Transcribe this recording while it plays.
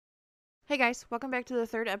Hey guys, welcome back to the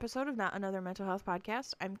third episode of Not Another Mental Health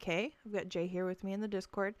Podcast. I'm Kay. I've got Jay here with me in the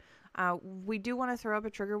Discord. We do want to throw up a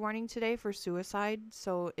trigger warning today for suicide,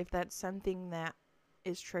 so if that's something that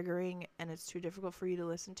is triggering and it's too difficult for you to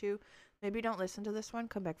listen to, maybe don't listen to this one.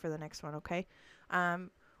 Come back for the next one, okay?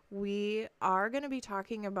 We are going to be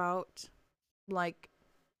talking about like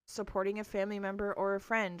supporting a family member or a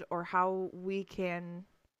friend or how we can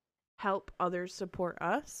help others support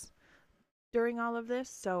us during all of this.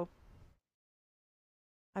 So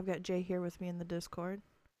I've got Jay here with me in the Discord.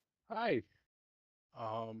 Hi.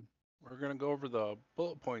 We're going to go over the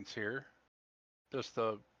bullet points here. Just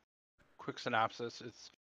a quick synopsis. It's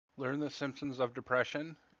learn the symptoms of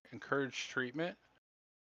depression, encourage treatment,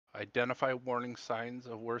 identify warning signs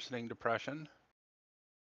of worsening depression,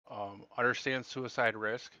 understand suicide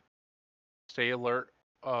risk, stay alert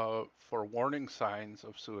for warning signs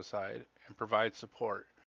of suicide, and provide support.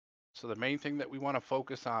 So the main thing that we want to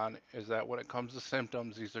focus on is that when it comes to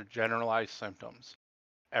symptoms, these are generalized symptoms.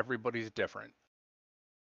 Everybody's different.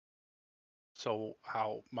 So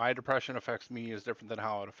how my depression affects me is different than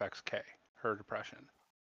how it affects Kay, her depression.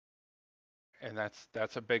 And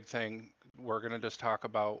that's a big thing. We're going to just talk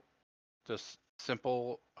about just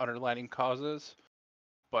simple underlying causes,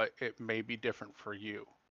 but it may be different for you.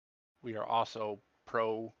 We are also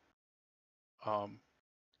pro um,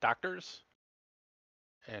 doctors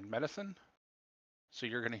and medicine, so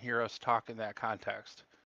you're going to hear us talk in that context.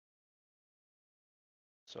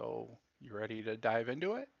 So you ready to dive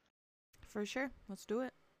into it? For sure. Let's do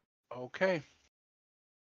it. Okay.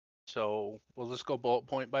 So we'll just go bullet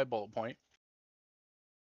point by bullet point.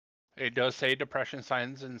 It does say depression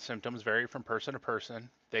signs and symptoms vary from person to person.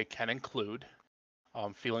 They can include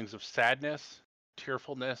feelings of sadness,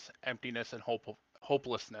 tearfulness, emptiness, and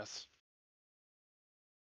hopelessness.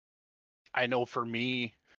 I know for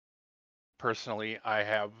me personally, I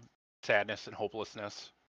have sadness and hopelessness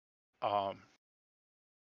um,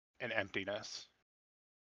 and emptiness.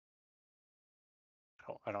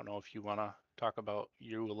 I don't know if you want to talk about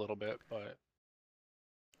you a little bit, but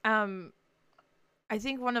Um, I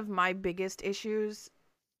think one of my biggest issues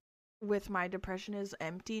with my depression is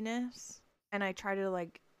emptiness, and I try to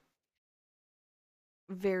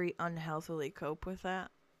very unhealthily cope with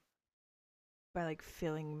that by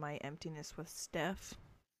filling my emptiness with stuff.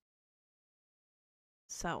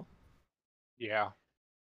 So, yeah,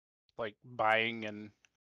 like buying and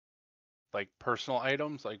like personal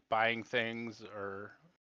items, like buying things or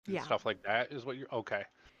and yeah. stuff like that is what you're okay.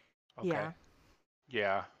 Okay. Yeah.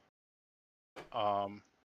 Yeah. Um,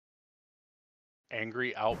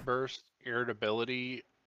 angry outbursts, irritability,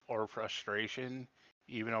 or frustration,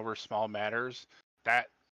 even over small matters. That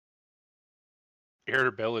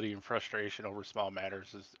irritability and frustration over small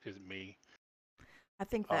matters is me. I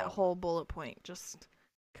think that Um, whole bullet point just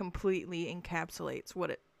completely encapsulates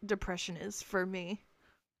what depression is for me.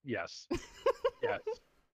 yes, yes.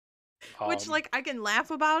 Which Um, I can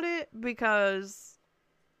laugh about it because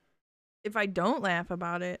if I don't laugh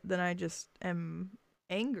about it, then I just am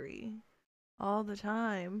angry all the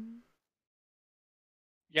time.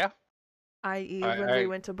 yeah. I.e., when we I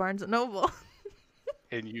went to Barnes and Noble.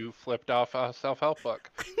 and you flipped off a self-help book.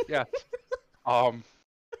 Yes. Um,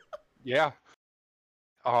 yeah.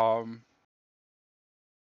 Um,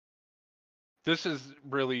 this is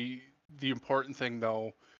really the important thing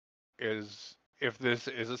though is if this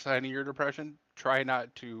is a sign of your depression, try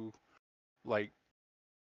not to like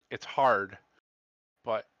it's hard,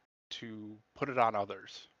 but to put it on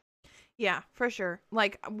others. Yeah, for sure.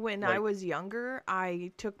 When I Like, was younger,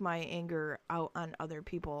 I took my anger out on other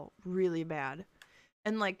people really bad.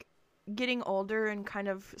 And getting older and kind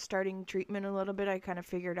of starting treatment a little bit, I kind of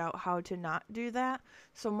figured out how to not do that.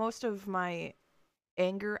 So most of my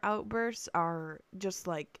anger outbursts are just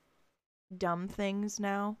dumb things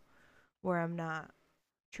now where I'm not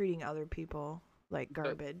treating other people like the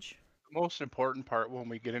garbage. most important part when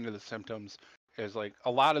we get into the symptoms is like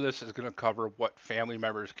a lot of this is going to cover what family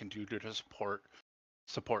members can do to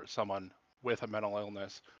support someone with a mental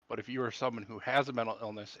illness. But if you are someone who has a mental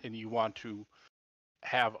illness and you want to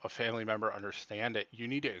have a family member understand it, you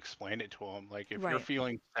need to explain it to them. Like if you're Right.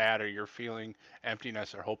 feeling sad or you're feeling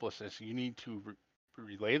emptiness or hopelessness, you need to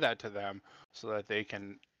relay that to them so that they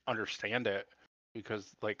can understand it.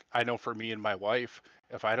 Because like I know for me and my wife,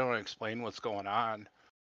 if I don't explain what's going on,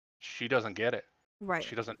 she doesn't get it. Right.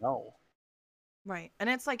 She doesn't know. Right. And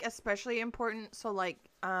it's especially important so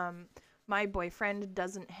my boyfriend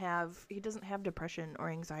doesn't have depression or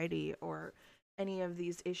anxiety or any of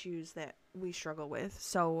these issues that we struggle with.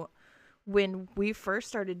 So when we first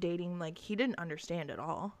started dating, he didn't understand at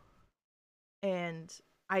all. And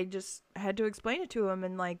I just had to explain it to him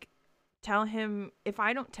and tell him, if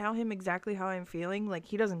I don't tell him exactly how I'm feeling, like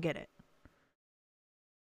he doesn't get it.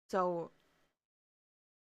 So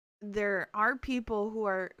there are people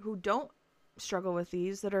who don't struggle with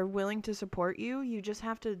these that are willing to support you. You just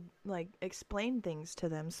have to like explain things to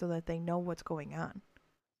them so that they know what's going on.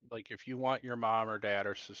 Like if you want your mom or dad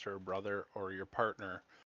or sister or brother or your partner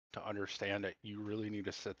to understand it, you really need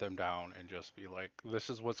to sit them down and just be like, this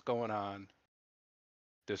is what's going on.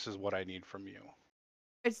 This is what I need from you.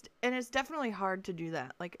 It's definitely hard to do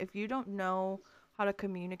that. Like if you don't know how to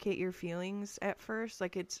communicate your feelings at first,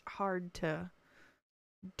 like it's hard to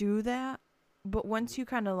do that. But once you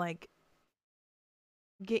kind of like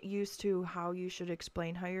get used to how you should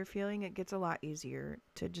explain how you're feeling, it gets a lot easier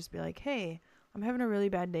to just be like, "Hey, I'm having a really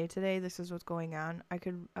bad day today. This is what's going on.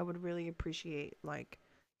 I would really appreciate like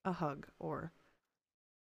a hug or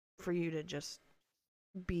for you to just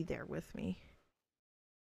be there with me."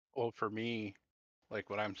 Well, for me, like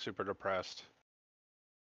when I'm super depressed,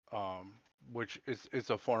 um, which is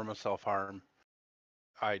a form of self harm,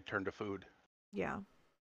 I turn to food. Yeah.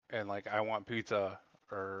 And like I want pizza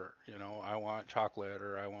or, I want chocolate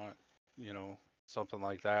or I want, you know, something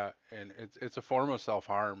like that. And it's a form of self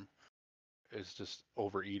harm. It's just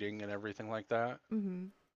overeating and everything like that.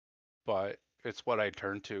 Mhm. But it's what I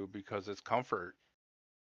turn to because it's comfort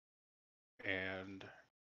and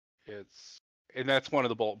it's and that's one of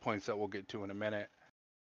the bullet points that we'll get to in a minute.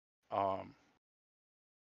 Um,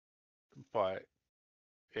 but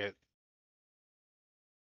it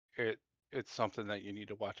it it's something that you need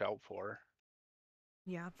to watch out for.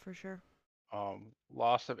 Yeah, for sure.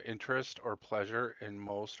 Loss of interest or pleasure in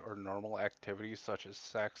most or normal activities such as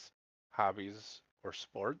sex, hobbies, or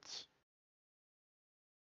sports.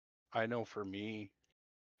 I know for me,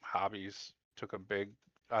 hobbies took a big.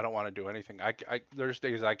 I don't want to do anything. There's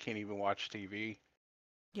days I can't even watch TV.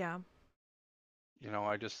 Yeah.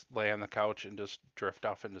 I just lay on the couch and just drift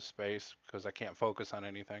off into space because I can't focus on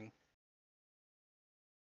anything.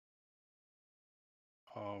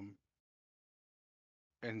 Um,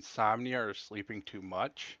 Insomnia or sleeping too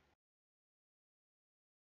much.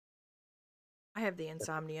 I have the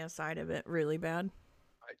insomnia side of it really bad.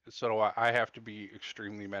 So I have to be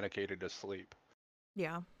extremely medicated to sleep.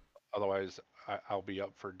 Yeah. Otherwise, I'll be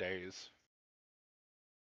up for days.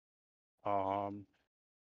 Um,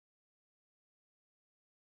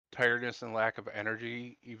 Tiredness and lack of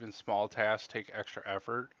energy, even small tasks take extra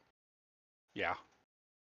effort. Yeah.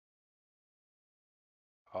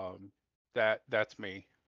 Um, that's me.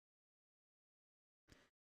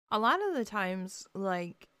 A lot of the times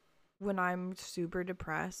like when I'm super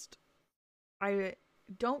depressed, I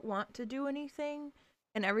don't want to do anything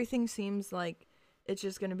and everything seems like it's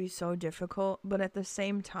just going to be so difficult, but at the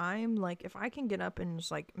same time, like if I can get up and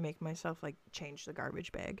just like make myself like change the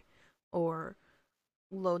garbage bag or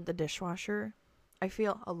load the dishwasher, I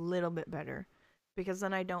feel a little bit better because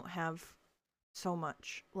then I don't have so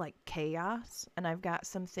much like chaos and I've got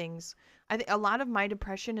some things. I think a lot of my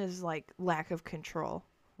depression is like lack of control,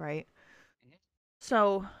 right?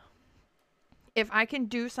 So if I can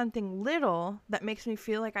do something little that makes me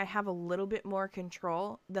feel like I have a little bit more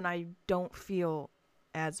control, then I don't feel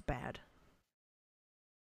as bad.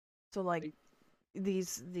 So like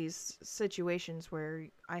these situations where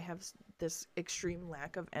I have this extreme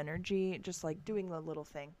lack of energy, just like doing the little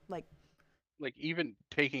thing, like Like even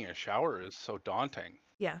taking a shower is so daunting.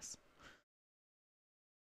 yes,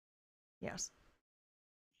 yes,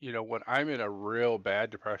 When I'm in a real bad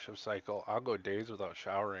depressive cycle, I'll go days without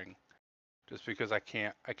showering just because I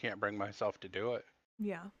can't bring myself to do it.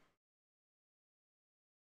 yeah,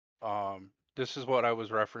 This is what I was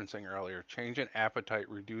referencing earlier. Change in appetite,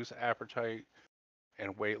 reduce appetite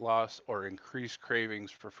and weight loss, or increase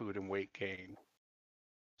cravings for food and weight gain.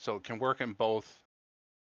 So it can work in both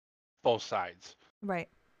sides. right.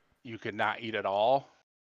 You could not eat at all,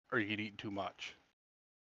 or you could eat too much.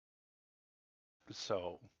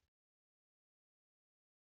 So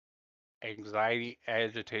anxiety,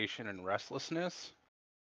 agitation, and restlessness,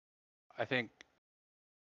 I think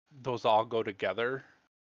those all go together.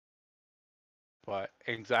 But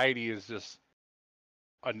anxiety is just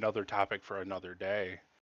another topic for another day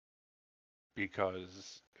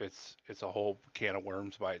because it's a whole can of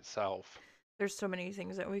worms by itself. There's so many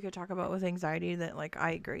things that we could talk about with anxiety that like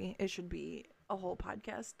I agree it should be a whole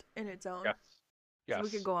podcast in its own. Yes. So we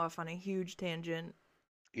could Yes. go off on a huge tangent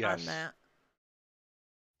on Yes. that.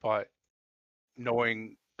 But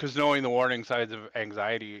knowing the warning signs of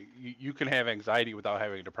anxiety, you can have anxiety without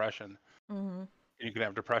having depression, Mhm. and you can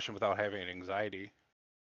have depression without having anxiety.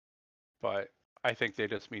 But I think they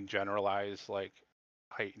just mean generalized like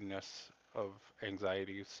heightenedness of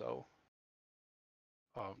anxiety. So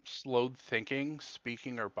slowed thinking,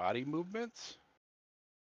 speaking, or body movements.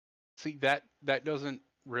 See, that doesn't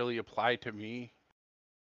really apply to me,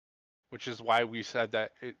 which is why we said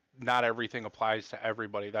that not everything applies to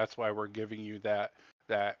everybody. That's why we're giving you that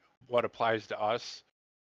what applies to us.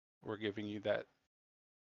 We're giving you that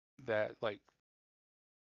like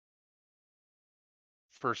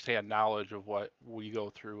firsthand knowledge of what we go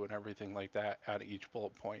through and everything like that at each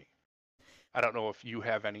bullet point. I don't know if you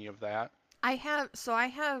have any of that. I have,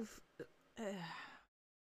 uh,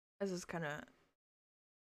 this is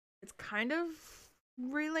it's kind of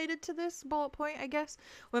related to this bullet point, I guess.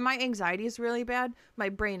 When my anxiety is really bad, my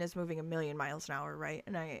brain is moving a million miles an hour, right?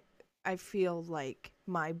 And I feel like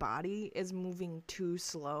my body is moving too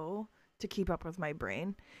slow to keep up with my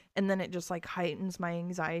brain. And then it just like heightens my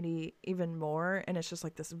anxiety even more, and it's just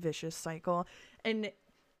like this vicious cycle. And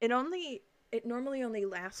it normally only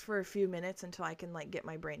lasts for a few minutes until I can like get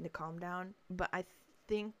my brain to calm down, but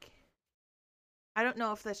think I don't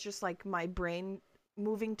know if that's just like my brain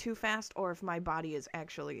moving too fast or if my body is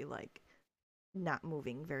actually like not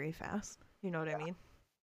moving very fast. You know what I mean?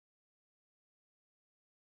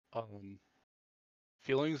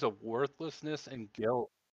 Feelings of worthlessness and guilt,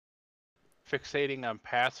 fixating on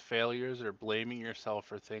past failures or blaming yourself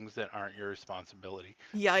for things that aren't your responsibility.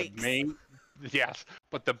 The Yikes. main, yes,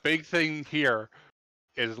 but the big thing here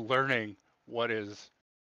is learning what is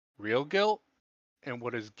real guilt and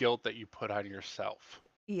what is guilt that you put on yourself.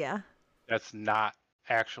 Yeah. That's not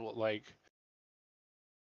actual, like,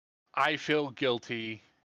 I feel guilty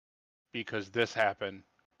because this happened,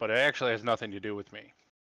 but it actually has nothing to do with me.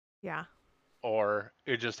 Yeah. Or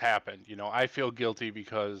it just happened. You know, I feel guilty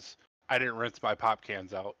because I didn't rinse my pop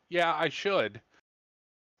cans out. Yeah, I should,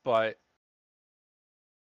 but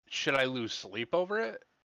should I lose sleep over it?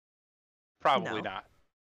 Probably No. not.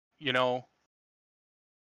 You know,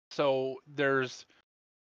 so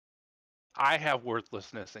I have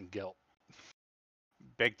worthlessness and guilt,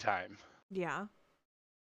 big time. Yeah.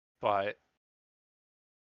 But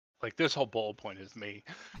like this whole bullet point is me.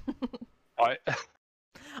 But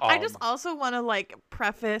I just also want to like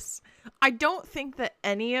preface, I don't think that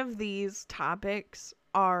any of these topics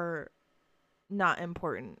are not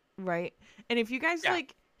important, right? And if you guys yeah,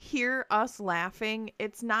 like hear us laughing,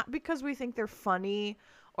 it's not because we think they're funny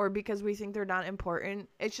or because we think they're not important.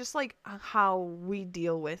 It's just like how we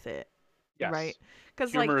deal with it, right? yes.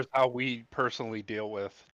 Because Humor like, is how we personally deal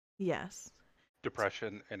with yes.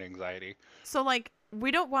 depression and anxiety. So like we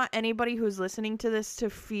don't want anybody who's listening to this to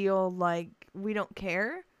feel like we don't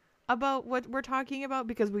care about what we're talking about,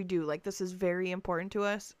 because we do. Like this is very important to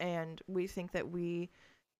us, and we think that we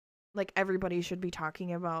like everybody should be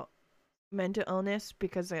talking about mental illness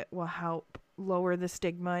because it will help lower the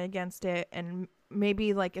stigma against it, and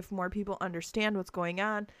maybe like if more people understand what's going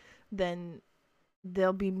on, then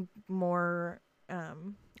they'll be more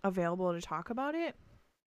available to talk about it.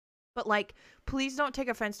 But like, please don't take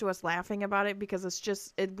offense to us laughing about it, because it's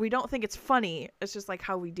just we don't think it's funny. It's just like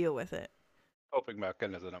how we deal with it. Coping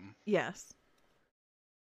mechanism. Yes.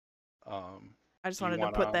 I just Do you wanted to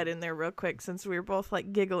want put that in there real quick since we were both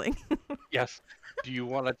like giggling. Yes. Do you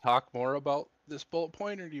want to talk more about this bullet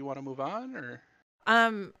point, or do you want to move on, or?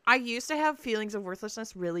 I used to have feelings of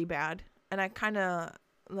worthlessness really bad, and I kind of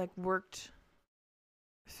like worked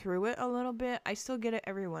through it a little bit. I still get it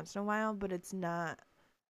every once in a while, but it's not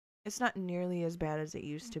nearly as bad as it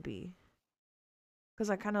used to be. Cuz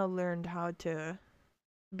I kind of learned how to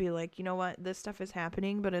be like, you know what, this stuff is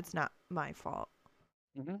happening, but it's not my fault.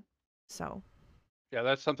 Mm-hmm. So, Yeah,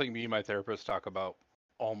 that's something me and my therapist talk about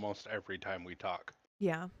almost every time we talk.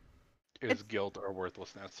 yeah. Is It's guilt or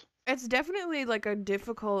worthlessness. it's definitely like a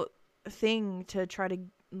difficult thing to try to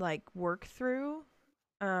like work through.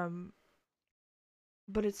 Um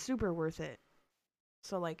but it's super worth it.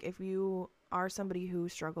 So like if you are somebody who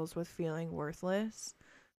struggles with feeling worthless,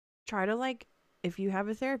 try to like, if you have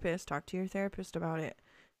a therapist, talk to your therapist about it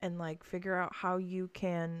and like figure out how you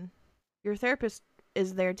can, your therapist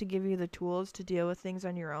is there to give you the tools to deal with things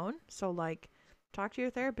on your own. So like talk to your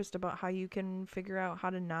therapist about how you can figure out how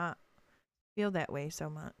to not feel that way so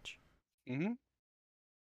much. Mm-hmm.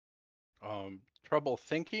 Trouble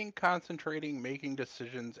thinking, concentrating, making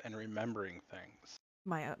decisions, and remembering things.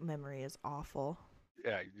 My memory is awful.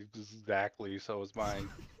 Yeah, exactly. So is mine.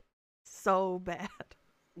 So bad.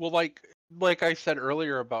 Well, like I said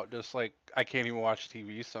earlier about just like I can't even watch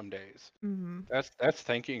TV some days. Mhm. That's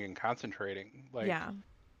thinking and concentrating. Like Yeah.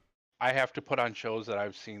 I have to put on shows that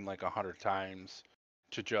I've seen like 100 times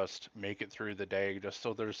to just make it through the day, just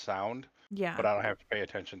so there's sound, but Yeah. I don't have to pay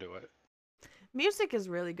attention to it. Music is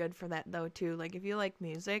really good for that though too. Like if you like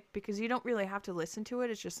music, because you don't really have to listen to it,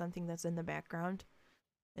 it's just something that's in the background.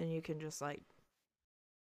 and you can just like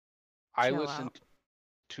I chill listen out.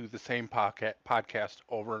 to the same podcast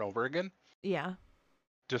over and over again Yeah.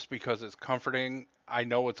 just because it's comforting. I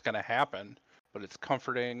know it's going to happen, but it's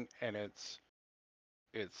comforting and it's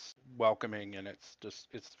welcoming and it's just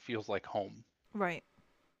it feels like home. Right.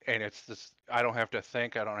 And it's just I don't have to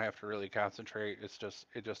think, I don't have to really concentrate.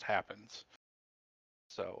 It just happens.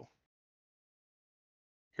 So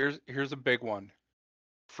here's a big one.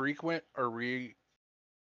 Frequent or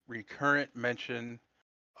recurrent mention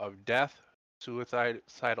of death,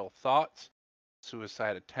 suicidal thoughts,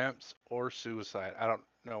 suicide attempts, or suicide. I don't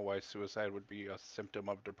know why suicide would be a symptom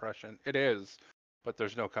of depression. It is, but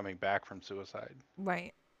there's no coming back from suicide.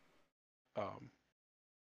 Right. Um,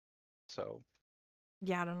 so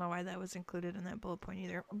Yeah, I don't know why that was included in that bullet point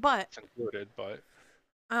either. But it's included, but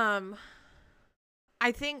um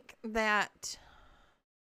I think that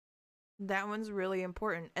that one's really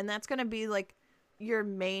important, and that's going to be like your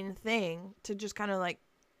main thing to just kind of like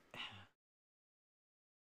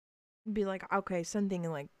be like, okay, something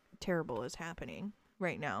like terrible is happening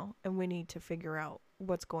right now, and we need to figure out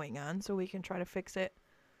what's going on so we can try to fix it.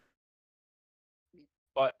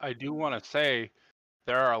 I do want to say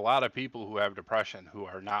there are a lot of people who have depression who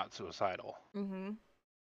are not suicidal. Mhm.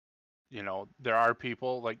 You know, there are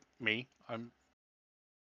people like me.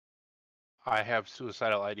 I have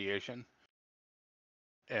suicidal ideation,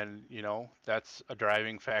 and you know that's a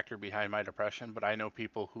driving factor behind my depression. But I know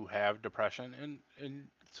people who have depression, and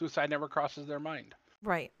suicide never crosses their mind.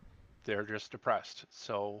 Right. They're just depressed.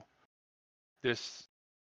 So this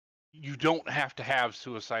you don't have to have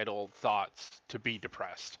suicidal thoughts to be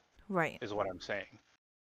depressed, Right. is what I'm saying.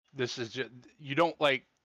 This is just you don't like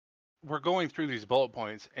we're going through these bullet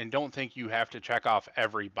points and don't think you have to check off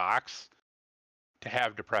every box to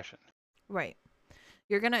have depression. Right.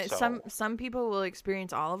 You're going to So some people will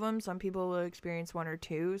experience all of them, some people will experience one or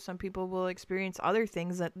two, some people will experience other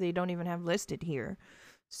things that they don't even have listed here.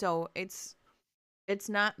 So it's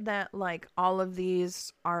not that like all of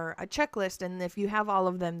these are a checklist and if you have all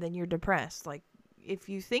of them then you're depressed. Like if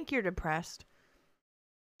you think you're depressed,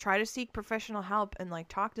 try to seek professional help and like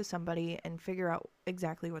talk to somebody and figure out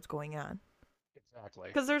exactly what's going on.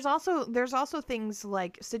 exactly. Cuz there's also things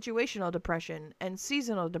like situational depression and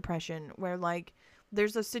seasonal depression where like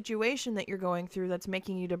there's a situation that you're going through that's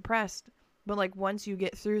making you depressed, but like once you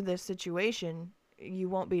get through this situation, you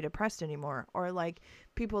won't be depressed anymore. Or like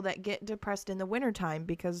people that get depressed in the wintertime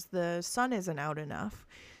because the sun isn't out enough.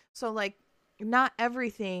 So like not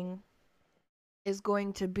everything is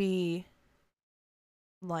going to be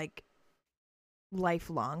like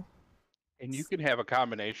lifelong. And you can have a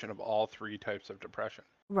combination of all three types of depression.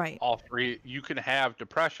 Right. All three, you can have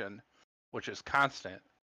depression, which is constant,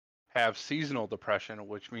 have seasonal depression,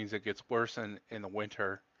 which means it gets worse in the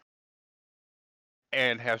winter,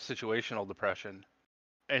 and have situational depression.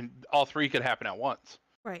 And all three could happen at once.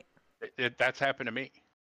 Right. That's happened to me.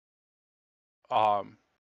 Um,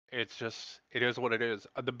 it's just, it is what it is.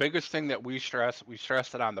 The biggest thing that we stress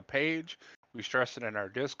it on the page, we stress it in our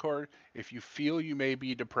Discord. If you feel you may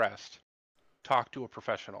be depressed, talk to a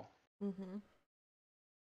professional. Mhm.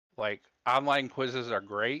 Like online quizzes are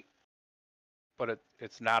great, but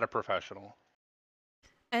it's not a professional.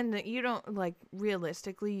 And you don't like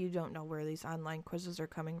realistically, you don't know where these online quizzes are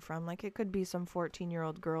coming from. Like it could be some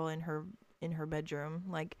 14-year-old girl in her bedroom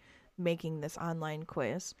like making this online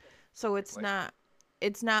quiz. So Exactly.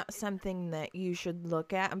 it's not something that you should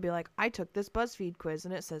look at and be like, I took this BuzzFeed quiz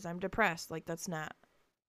and it says I'm depressed. Like that's not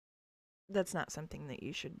something that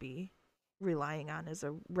you should be relying on as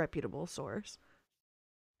a reputable source.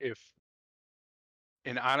 If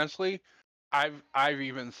and honestly, I've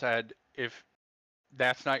even said if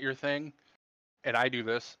that's not your thing, and I do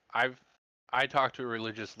this, I talk to a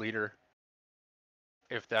religious leader.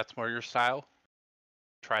 If that's more your style,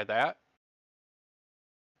 try that.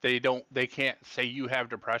 They can't say you have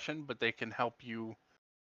depression, but they can help you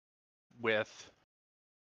with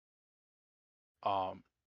um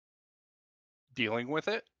dealing with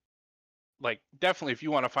it. Like definitely if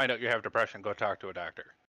you want to find out you have depression, go talk to a doctor.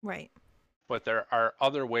 Right. But there are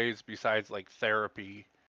other ways besides like therapy,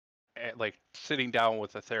 like sitting down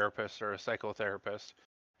with a therapist or a psychotherapist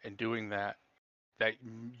and doing that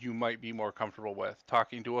you might be more comfortable with.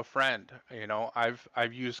 Talking to a friend, you know,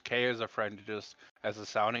 I've used Kay as a friend to just as a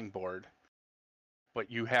sounding board,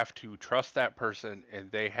 but you have to trust that person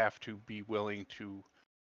and they have to be willing to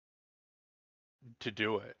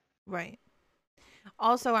do it. Right.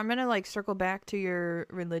 Also, I'm going to like circle back to your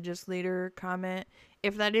religious leader comment.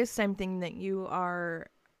 If that is something that you are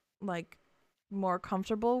like more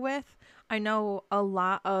comfortable with, I know a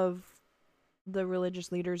lot of the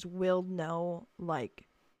religious leaders will know like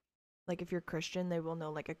Like if you're Christian, they will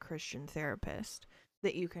know like a Christian therapist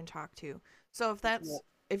that you can talk to. So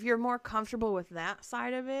if you're more comfortable with that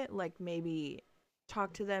side of it, like maybe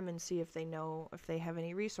talk to them and see if they know if they have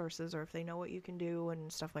any resources or if they know what you can do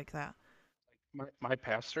and stuff like that. My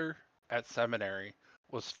pastor at seminary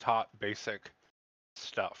was taught basic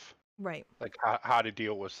stuff, Right. like how to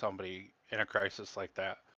deal with somebody in a crisis like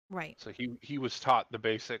that. Right. So he was taught the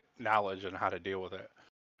basic knowledge on how to deal with it.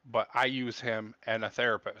 But I use him and a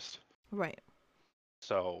therapist. Right.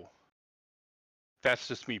 So that's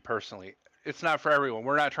just me personally. It's not for everyone.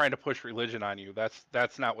 We're not trying to push religion on you.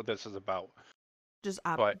 That's not what this is about. Just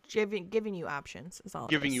But giving you options is all it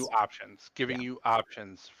giving is. giving Yeah. you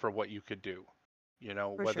options for what you could do. You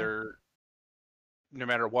know, For sure. whether no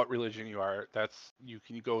matter what religion you are, that's you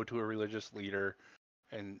can go to a religious leader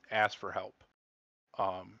and ask for help.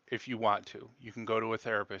 If you want to, you can go to a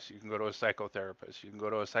therapist, you can go to a psychotherapist, you can go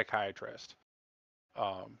to a psychiatrist,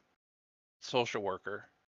 um, social worker.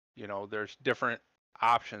 You know, there's different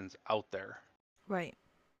options out there. Right.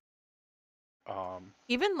 Um,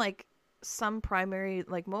 Even like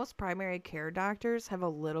most primary care doctors have a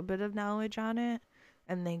little bit of knowledge on it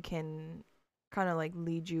and they can kind of like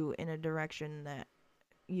lead you in a direction that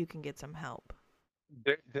you can get some help.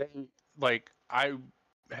 they like I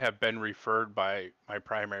have been referred by my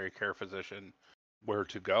primary care physician where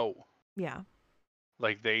to go. Yeah.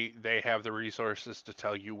 Like they have the resources to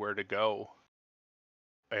tell you where to go.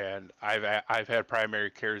 And I've had primary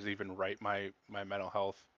cares even write my mental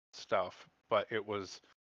health stuff, but it was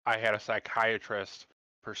I had a psychiatrist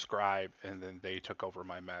prescribe and then they took over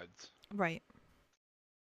my meds. Right.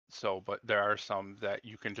 So, but there are some that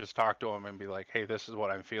you can just talk to them and be like, "Hey, this is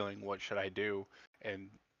what I'm feeling. What should I do?"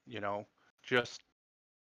 And you know, just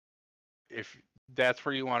if that's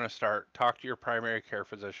where you want to start, talk to your primary care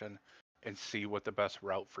physician and see what the best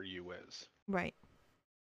route for you is. Right.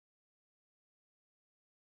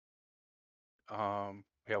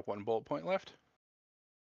 We have one bullet point left.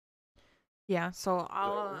 Yeah, so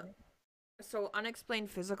unexplained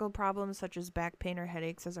physical problems such as back pain or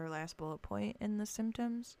headaches is our last bullet point in the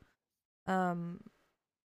symptoms. Um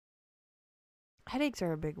Headaches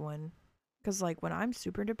are a big one cuz like when I'm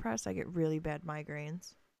super depressed, I get really bad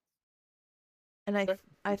migraines. And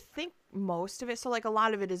I think most of it, so like a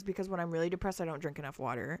lot of it is because when I'm really depressed, I don't drink enough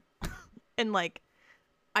water. And like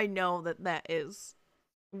I know that that is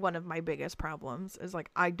one of my biggest problems is like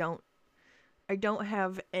I don't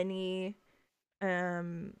have any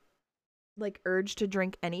um like urge to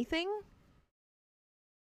drink anything,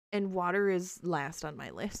 and water is last on my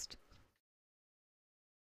list.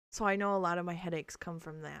 So I know a lot of my headaches come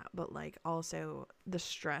from that, but like also the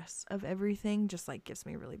stress of everything just like gives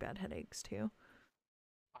me really bad headaches too.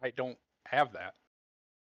 I don't have that.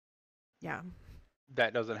 Yeah.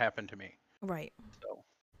 That doesn't happen to me. Right. So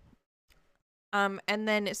And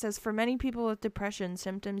then it says for many people with depression,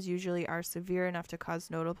 symptoms usually are severe enough to cause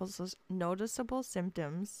noticeable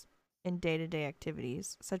symptoms in day-to-day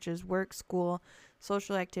activities such as work, school,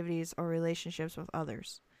 social activities, or relationships with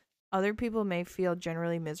others. Other people may feel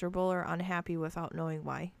generally miserable or unhappy without knowing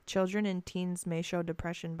why. Children and teens may show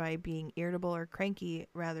depression by being irritable or cranky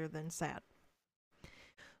rather than sad.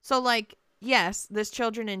 So like, yes, this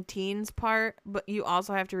children and teens part, but you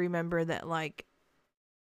also have to remember that like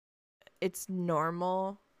it's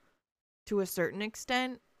normal to a certain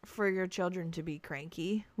extent for your children to be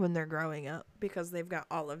cranky when they're growing up because they've got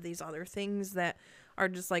all of these other things that are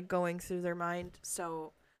just like going through their mind.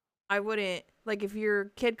 So I wouldn't like if your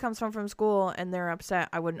kid comes home from school and they're upset,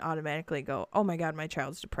 I wouldn't automatically go, "Oh my god, my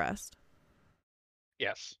child's depressed."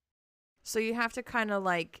 yes, So you have to kind of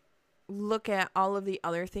like look at all of the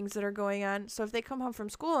other things that are going on. So if they come home from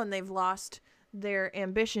school and they've lost their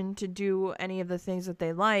ambition to do any of the things that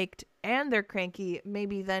they liked and they're cranky,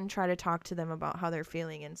 maybe then try to talk to them about how they're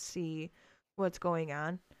feeling and see what's going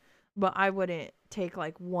on. But I wouldn't take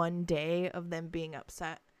like one day of them being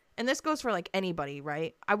upset. And this goes for like anybody,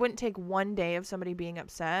 right? I wouldn't take one day of somebody being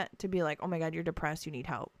upset to be like, "Oh my god, you're depressed, you need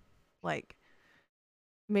help." Like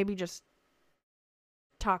maybe just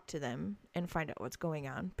talk to them and find out what's going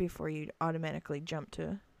on before you automatically jump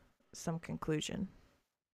to some conclusion.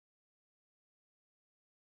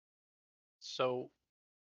 so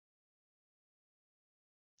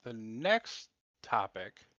the next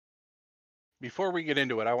topic, before we get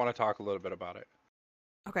into it, I want to talk a little bit about it.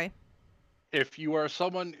 Okay. If you are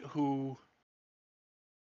someone who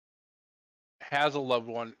has a loved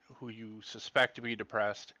one who you suspect to be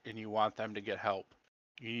depressed and you want them to get help,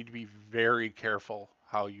 you need to be very careful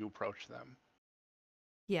how you approach them.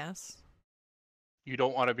 Yes. You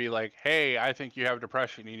don't want to be like, "Hey, I think you have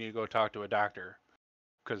depression. You need to go talk to a doctor,"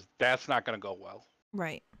 because that's not going to go well.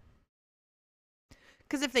 Right.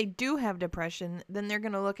 Because if they do have depression, then they're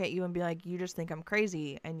going to look at you and be like, you just think I'm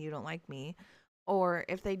crazy and you don't like me. Or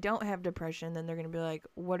if they don't have depression, then they're going to be like,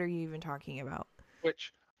 what are you even talking about?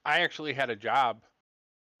 Which I actually had a job.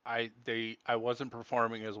 I wasn't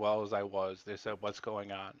performing as well as I was. They said, "What's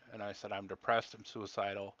going on?" And I said, "I'm depressed. I'm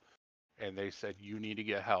suicidal." And they said, "You need to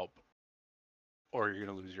get help, or you're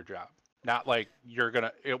gonna lose your job." Not like you're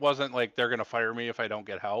gonna. It wasn't like they're gonna fire me if I don't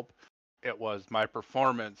get help. It was my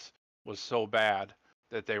performance was so bad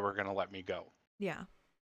that they were gonna let me go. Yeah.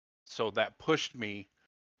 So that pushed me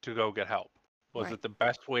to go get help. Was Right. it the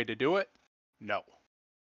best way to do it? No.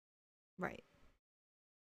 Right.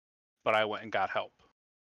 But I went and got help.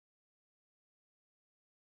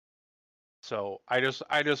 So I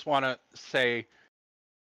just want to say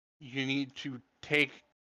you need to take,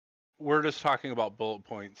 we're just talking about bullet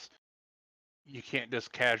points. You can't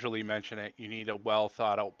just casually mention it. You need a well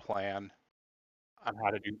thought out plan on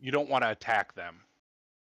how to do. You don't want to attack them.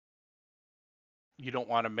 You don't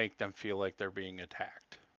want to make them feel like they're being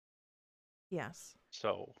attacked. Yes.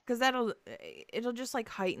 So Because it'll just like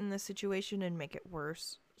heighten the situation and make it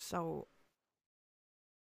worse. So,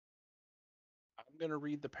 I'm going to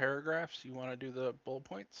read the paragraphs. You want to do the bullet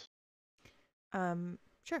points?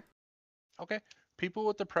 sure. Okay. People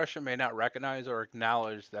with depression may not recognize or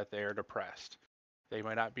acknowledge that they are depressed. They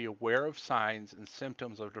may not be aware of signs and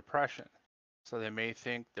symptoms of depression, so they may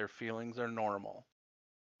think their feelings are normal.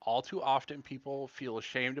 All too often, people feel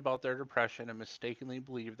ashamed about their depression and mistakenly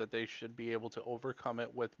believe that they should be able to overcome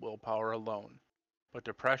it with willpower alone. But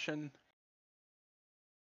depression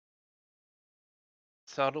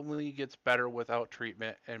suddenly gets better without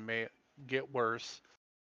treatment and may get worse.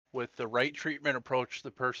 With the right treatment approach,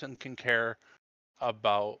 the person can care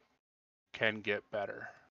about can get better.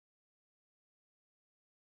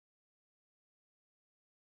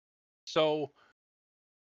 So,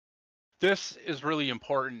 this is really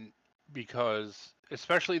important because,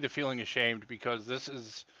 especially the feeling ashamed, because this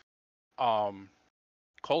is um,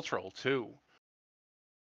 cultural too.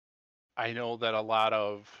 I know that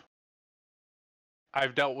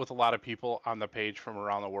I've dealt with a lot of people on the page from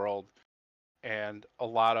around the world, and a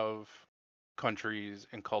lot of countries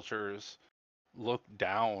and cultures look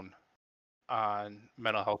down on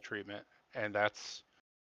mental health treatment, and it's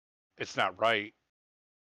not right.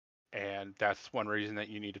 And that's one reason that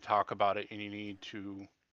you need to talk about it and you need to,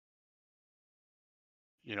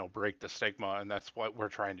 break the stigma, and that's what we're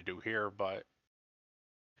trying to do here. But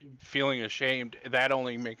feeling ashamed, that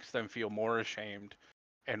only makes them feel more ashamed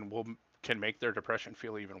and can make their depression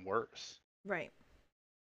feel even worse. Right.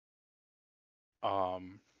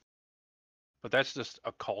 Um, but that's just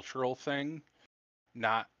a cultural thing.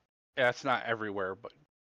 Not That's not everywhere, but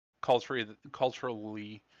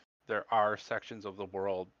culturally, there are sections of the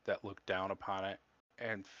world that look down upon it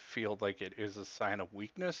and feel like it is a sign of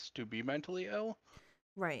weakness to be mentally ill,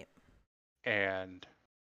 Right. and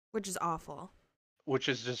Which is awful. which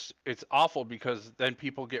is just it's awful because then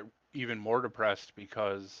people get even more depressed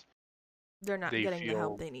because They're not they getting the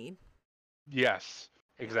help feel they need. yes,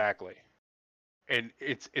 Yeah. exactly. And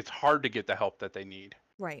it's hard to get the help that they need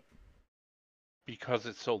Right. because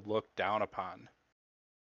it's so looked down upon.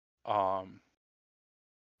 Um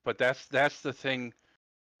but that's the thing,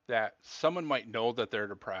 that someone might know that they're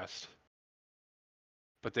depressed,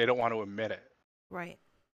 but they don't want to admit it. Right.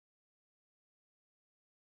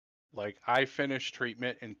 Like, I finished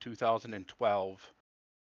treatment in 2012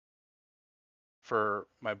 for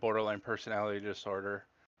my borderline personality disorder,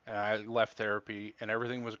 and I left therapy and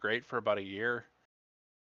everything was great for about a year.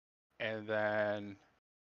 And then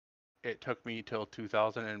it took me till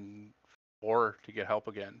 2004 to get help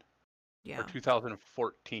again, or Yeah.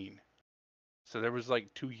 2014. So there was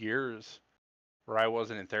like 2 years where I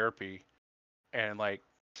wasn't in therapy, and like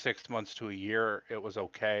 6 months to a year, it was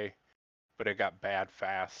okay, but it got bad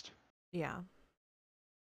fast. Yeah.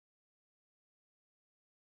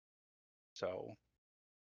 So,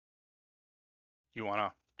 you want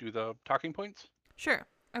to do the talking points? Sure.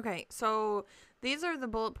 Okay. So these are the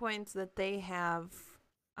bullet points that they have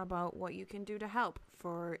about what you can do to help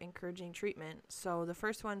for encouraging treatment. So the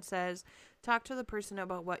first one says, talk to the person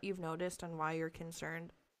about what you've noticed and why you're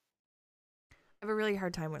concerned. I have a really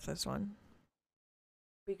hard time with this one.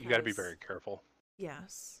 You got to be Because, very careful.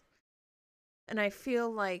 yes. And I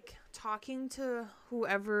feel like talking to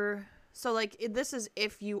whoever. So, like, this is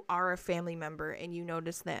if you are a family member and you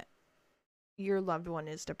notice that your loved one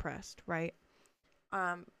is depressed, right?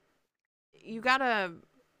 Um, you gotta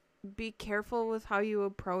be careful with how you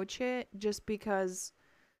approach it, just because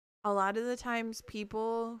a lot of the times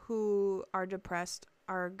people who are depressed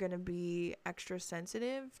are gonna be extra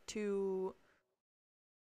sensitive to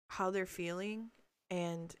how they're feeling,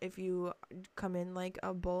 And if you come in like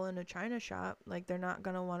a bull in a china shop, like they're not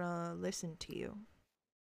going to want to listen to you.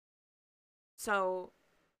 So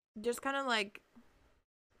just kind of like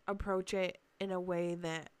approach it in a way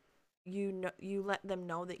that you let them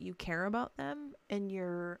know that you care about them and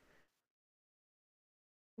you're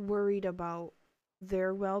worried about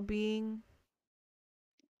their well-being,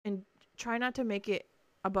 and try not to make it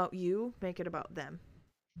about you, make it about them.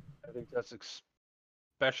 I think that's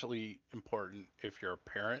especially important if you're a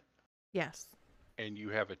parent Yes. and you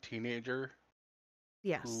have a teenager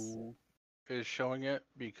Yes. who is showing it,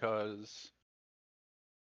 because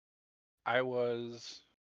I was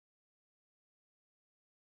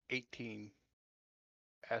 18,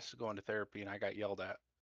 asked to go into therapy, and I got yelled at.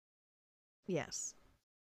 Yes.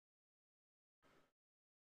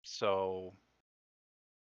 So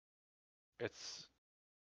it's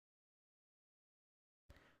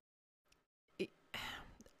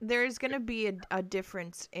There's going to be a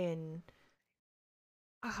difference in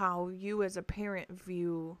how you as a parent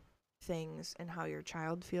view things and how your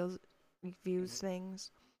child views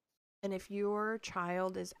things. And if your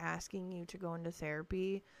child is asking you to go into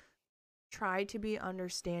therapy, try to be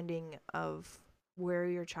understanding of where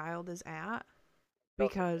your child is at,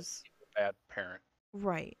 because a bad parent.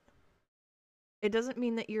 right. It doesn't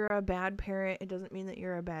mean that you're a bad parent. It doesn't mean that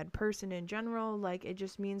you're a bad person in general. Like, it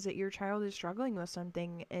just means that your child is struggling with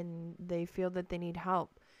something and they feel that they need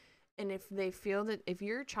help. And if they feel that if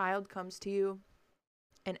your child comes to you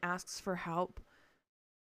and asks for help,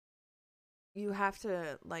 you have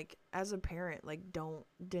to, like, as a parent, like, don't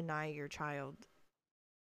deny your child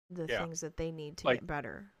the Yeah. things that they need to Like, get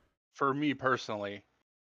better. For me personally,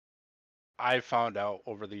 I found out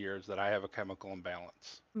over the years that I have a chemical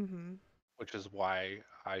imbalance, Mm-hmm. which is why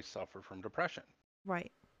I suffer from depression.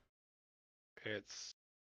 Right. It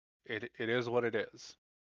is what it is.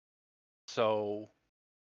 So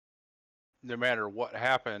no matter what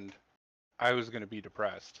happened, I was going to be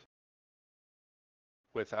depressed.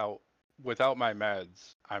 Without without my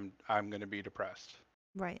meds, I'm going to be depressed,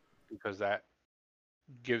 Right. because that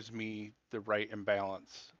gives me the right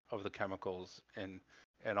imbalance of the chemicals and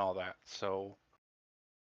all that. So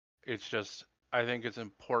it's just, I think it's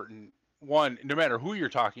important, one, no matter who you're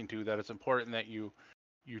talking to, that it's important that you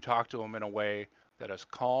talk to them in a way that is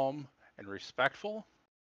calm and respectful.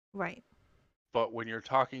 Right. But when you're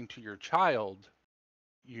talking to your child,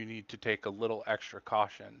 you need to take a little extra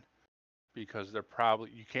caution, because they're probably,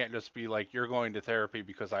 you can't just be like, you're going to therapy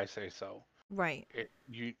because I say so. Right. It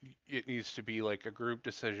needs to be like a group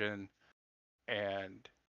decision. And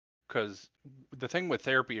because the thing with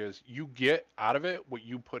therapy is you get out of it what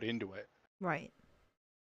you put into it. Right.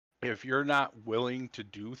 If you're not willing to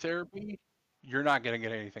do therapy, you're not going to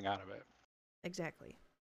get anything out of it. Exactly.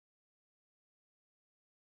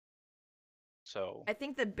 So I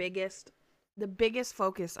think the biggest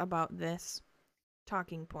focus about this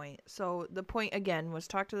talking point. So the point again was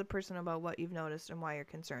talk to the person about what you've noticed and why you're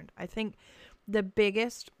concerned. I think the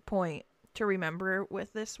biggest point to remember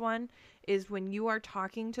with this one is when you are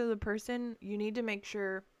talking to the person, you need to make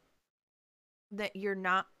sure that you're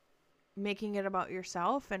not making it about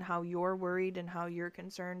yourself and how you're worried and how you're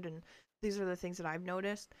concerned, and these are the things that I've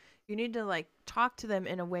noticed. You need to like talk to them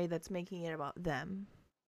in a way that's making it about them.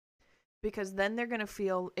 Because then they're going to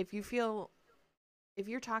feel if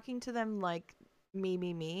you're talking to them like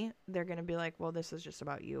me, they're going to be like, well, this is just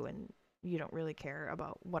about you and you don't really care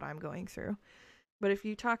about what I'm going through. But if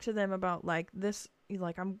you talk to them about like this,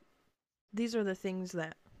 like these are the things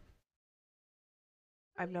that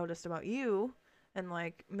I've noticed about you, and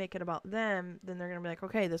like make it about them, then they're going to be like,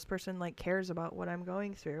 okay, this person like cares about what I'm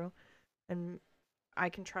going through and I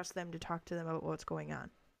can trust them to talk to them about what's going on.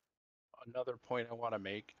 another point I want to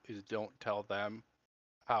make is, don't tell them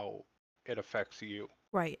how it affects you.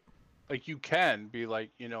 Right. Like, you can be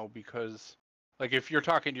like, because like if you're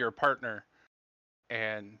talking to your partner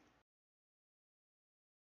and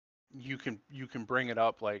you can bring it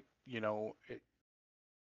up, like,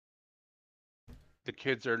 the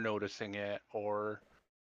kids are noticing it, or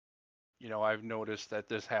I've noticed that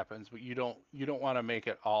this happens, but you don't want to make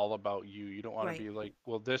it all about you. You don't want to Right. be like,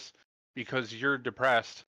 well, this, because you're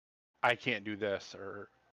depressed, I can't do this, or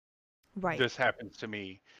Right. this happens to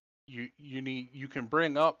me. You can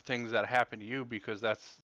bring up things that happen to you, because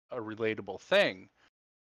that's a relatable thing,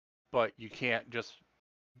 but you can't just,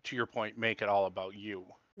 to your point, make it all about you.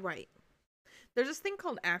 Right. There's this thing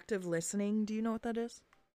called active listening. Do you know what that is?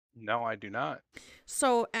 No, I do not.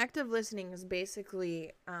 So, active listening is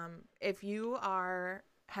basically if you are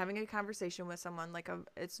having a conversation with someone, like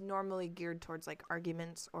it's normally geared towards like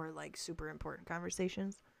arguments or like super important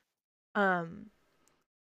conversations. Um,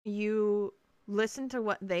 you listen to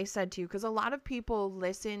what they said to you, because a lot of people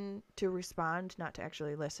listen to respond, not to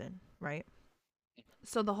actually listen, right?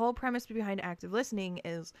 So the whole premise behind active listening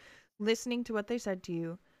is listening to what they said to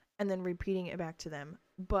you and then repeating it back to them,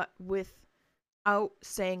 but without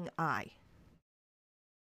saying I.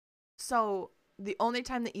 So the only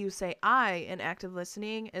time that you say I in active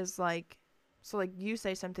listening is like, so like you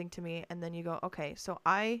say something to me and then you go, okay, so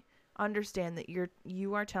I understand that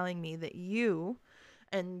you are telling me that you,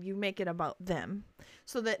 and you make it about them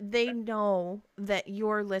so that they know that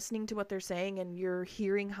you're listening to what they're saying and you're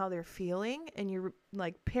hearing how they're feeling and you're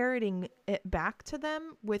like parroting it back to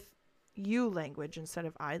them with you language instead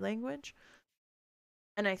of I language.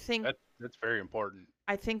 And That's very important.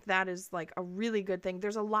 I think that is like a really good thing.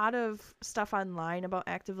 There's a lot of stuff online about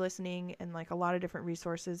active listening and like a lot of different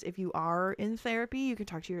resources. If you are in therapy, you can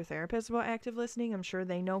talk to your therapist about active listening. I'm sure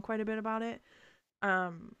they know quite a bit about it.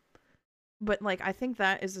 Um, but like I think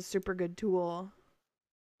that is a super good tool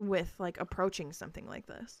with like approaching something like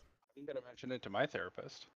this. I'm gonna mention it to my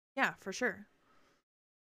therapist. Yeah, for sure.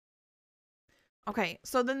 Okay,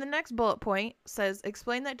 so then the next bullet point says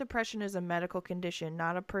explain that depression is a medical condition,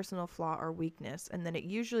 not a personal flaw or weakness, and that it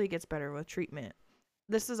usually gets better with treatment.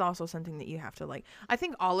 This is also something that you have to like. I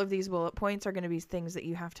think all of these bullet points are going to be things that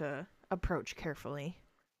you have to approach carefully.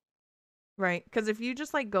 Right? Because if you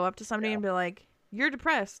just like go up to somebody Yeah. and be like, you're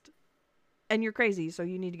depressed and you're crazy, so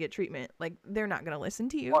you need to get treatment, like they're not going to listen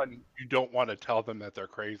to you. One, you don't want to tell them that they're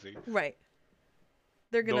crazy. Right.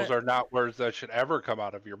 They're going Those to, are not words that should ever come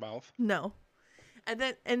out of your mouth. no.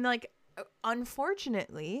 And like,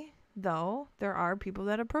 unfortunately, though, there are people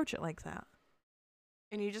that approach it like that.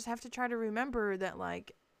 And you just have to try to remember that,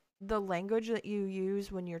 like, the language that you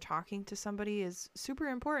use when you're talking to somebody is super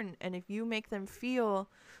important. And if you make them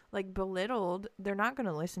feel like belittled, they're not going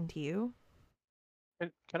to listen to you.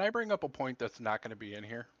 Can I bring up a point that's not going to be in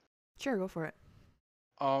here? Sure, go for it.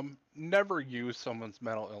 Never use someone's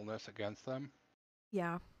mental illness against them.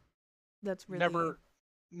 Yeah, that's really.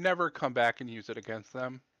 Never come back and use it against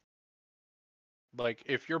them. Like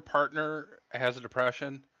if your partner has a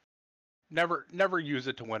depression, never use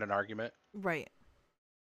it to win an argument. Right.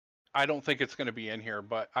 I don't think it's going to be in here,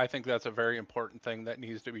 but I think that's a very important thing that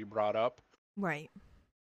needs to be brought up. Right.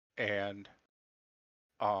 And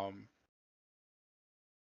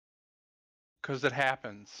because it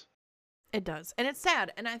happens. It does. And it's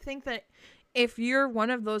sad. And I think that if you're one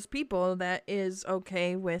of those people that is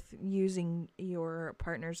okay with using your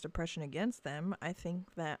partner's depression against them, I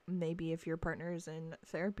think that maybe if your partner is in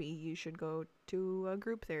therapy, you should go to a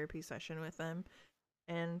group therapy session with them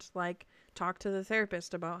and like talk to the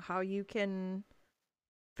therapist about how you can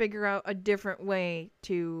figure out a different way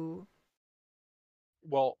to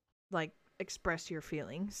Well, like express your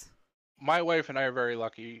feelings. my wife and I are very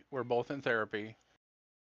lucky. We're both in therapy,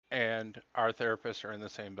 and our therapists are in the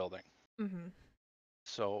same building. Mm-hmm.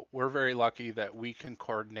 So we're very lucky that we can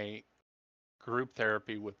coordinate group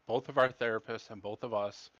therapy with both of our therapists and both of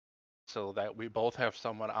us so that we both have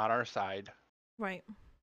someone on our side. Right.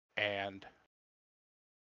 And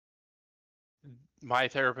my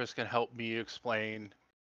therapist can help me explain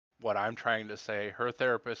what I'm trying to say. Her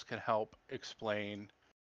therapist can help explain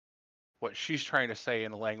what she's trying to say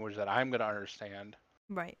in a language that I'm going to understand.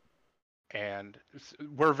 Right. And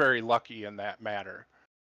we're very lucky in that matter.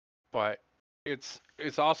 But it's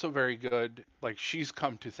also very good. Like she's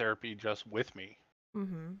come to therapy just with me.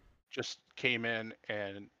 Mm-hmm. Just came in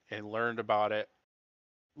and learned about it,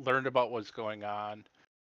 learned about what's going on,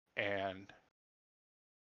 and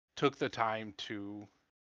took the time to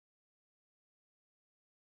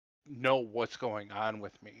know what's going on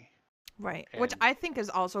with me. Right. Which And I think is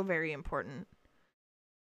also very important.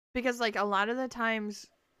 Because like a lot of the times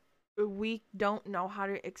we don't know how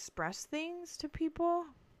to express things to people.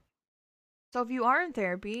 So if you are in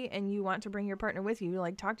therapy and you want to bring your partner with you,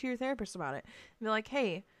 like talk to your therapist about it. And be like,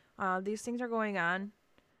 hey, these things are going on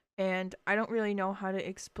and I don't really know how to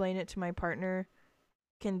explain it to my partner.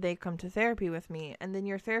 Can they come to therapy with me? And then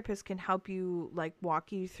your therapist can help you like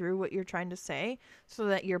walk you through what you're trying to say so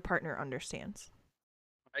that your partner understands.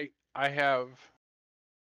 I have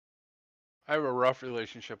a rough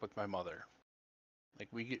relationship with my mother. Like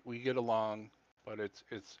we get along, but it's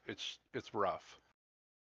rough.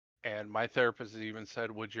 And my therapist has even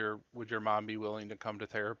said, would your mom be willing to come to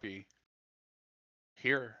therapy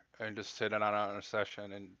here and just sit in on a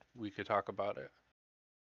session and we could talk about it.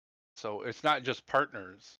 So it's not just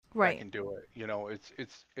partners that Right. can do it. You know, it's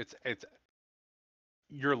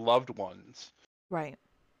your loved ones. Right.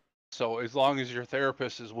 So as long as your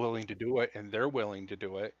therapist is willing to do it and they're willing to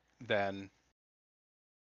do it, then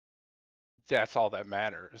that's all that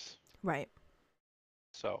matters. Right.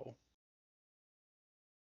 So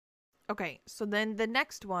Okay, so then the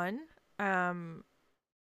next one, I'm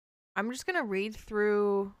just gonna read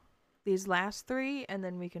through these last three, and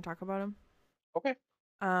then we can talk about them. Okay.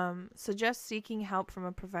 Suggest seeking help from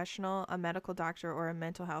a professional, a medical doctor, or a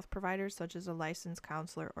mental health provider, such as a licensed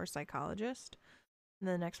counselor or psychologist. And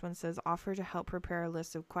the next one says, offer to help prepare a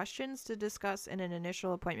list of questions to discuss in an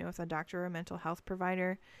initial appointment with a doctor or a mental health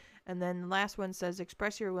provider. And then the last one says,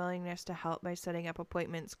 express your willingness to help by setting up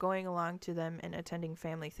appointments, going along to them, and attending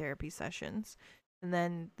family therapy sessions. And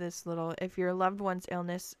then this little, if your loved one's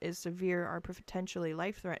illness is severe or potentially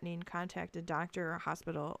life-threatening, contact a doctor or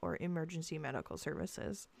hospital or emergency medical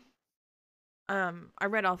services. I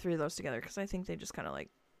read all three of those together because I think they just kind of like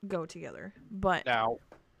go together. But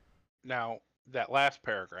Now that last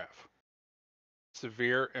paragraph,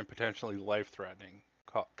 severe and potentially life-threatening,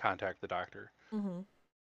 contact the doctor. mhm.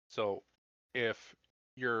 So if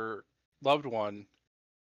your loved one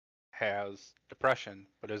has depression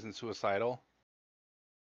but isn't suicidal,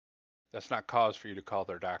 that's not cause for you to call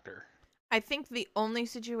their doctor. I think the only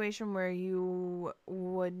situation where you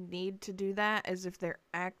would need to do that is if they're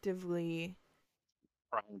actively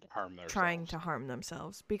Trying to harm themselves. trying to harm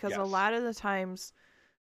themselves, because a Yes. lot of the times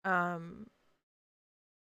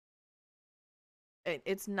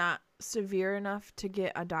it's not severe enough to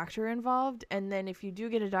get a doctor involved, and then if you do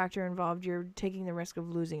get a doctor involved, you're taking the risk of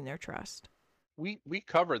losing their trust. We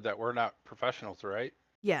covered that we're not professionals, right?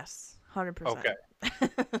 Yes, 100%. Okay.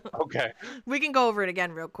 Okay. We can go over it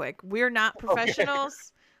again real quick. We're not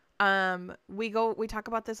professionals. We talk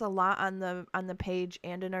about this a lot on the page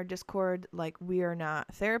and in our Discord. Like, we are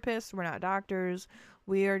not therapists, we're not doctors.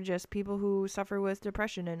 We are just people who suffer with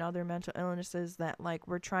depression and other mental illnesses that, like,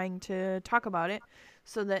 we're trying to talk about it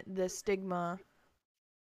so that the stigma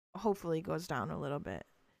hopefully goes down a little bit.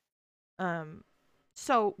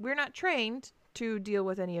 So we're not trained to deal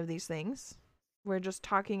with any of these things. We're just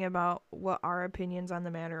talking about what our opinions on the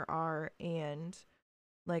matter are and,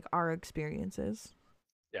 like, our experiences.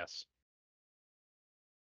 Yes.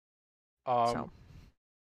 So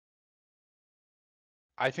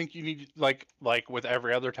I think you need, like with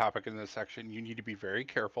every other topic in this section, you need to be very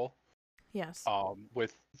careful. yes.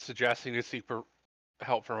 With suggesting to seek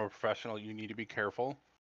help from a professional, you need to be careful.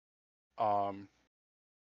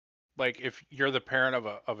 Like if you're the parent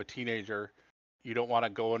of a teenager, you don't want to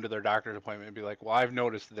go into their doctor's appointment and be like, "Well, I've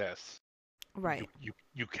noticed this." Right.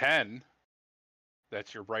 You can.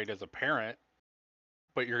 That's your right as a parent,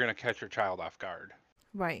 but you're going to catch your child off guard.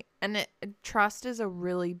 Right. And trust is a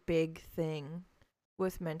really big thing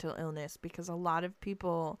with mental illness, because a lot of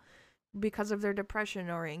people, because of their depression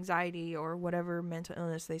or anxiety or whatever mental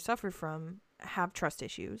illness they suffer from, have trust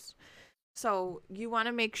issues. So you want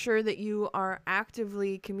to make sure that you are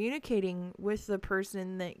actively communicating with the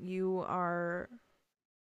person that you are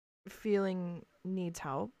feeling needs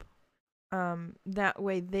help. That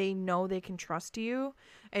way they know they can trust you.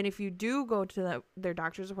 And if you do go to their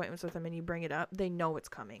doctor's appointments with them and you bring it up, they know it's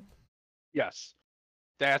coming. Yes.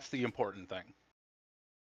 That's the important thing.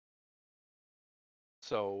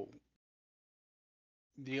 So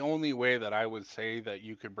the only way that I would say that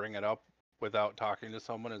you could bring it up without talking to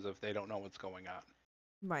someone is if they don't know what's going on.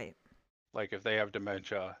 Right. Like if they have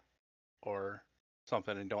dementia or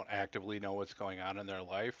something and don't actively know what's going on in their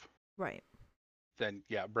life. Right. Then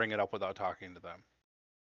yeah, bring it up without talking to them.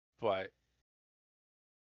 But if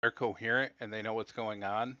they're coherent and they know what's going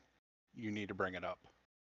on, you need to bring it up.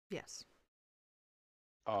 Yes.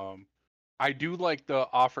 I do like the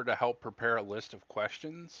offer to help prepare a list of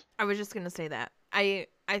questions. I was just going to say that. I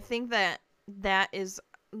think that is,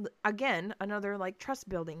 again, another, like, trust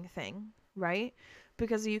building thing, right?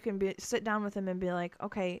 Because you can sit down with them and be like,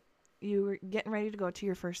 okay, you're getting ready to go to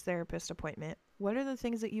your first therapist appointment. What are the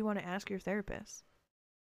things that you want to ask your therapist?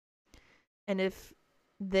 And if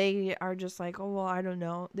they are just like, oh, well, I don't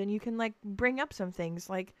know, then you can, like, bring up some things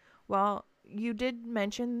like, well, you did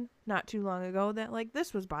mention not too long ago that, like,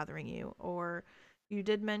 this was bothering you, or you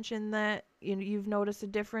did mention that you've noticed a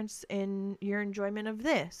difference in your enjoyment of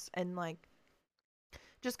this, and, like,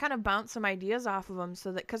 just kind of bounce some ideas off of them,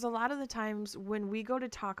 so that, because a lot of the times when we go to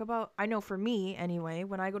talk about, I know for me anyway,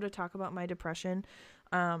 when I go to talk about my depression,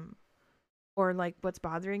 or, like, what's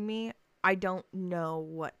bothering me, I don't know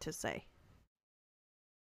what to say.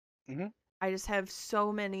 Mm-hmm. I just have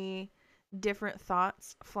so many different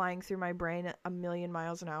thoughts flying through my brain at 1,000,000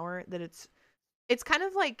 miles an hour that it's kind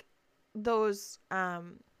of like those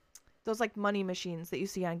like money machines that you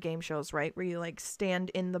see on game shows, right? Where you, like,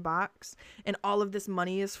 stand in the box and all of this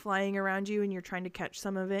money is flying around you and you're trying to catch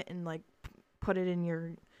some of it and, like, put it in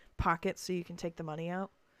your pocket so you can take the money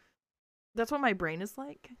out. That's what my brain is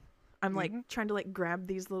like. I'm like trying to, like, grab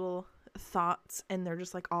these little thoughts and they're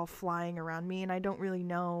just like all flying around me and I don't really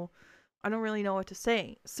know what to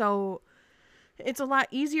say. So it's a lot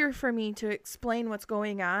easier for me to explain what's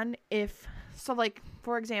going on like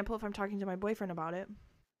for example, if I'm talking to my boyfriend about it,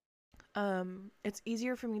 it's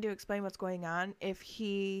easier for me to explain what's going on if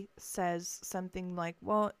he says something like,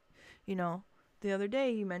 well, you know, the other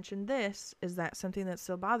day you mentioned this. Is that something that's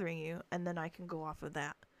still bothering you? And then I can go off of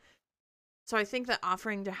that. So I think that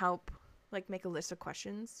offering to help, like, make a list of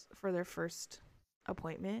questions for their first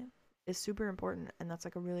appointment is super important. And that's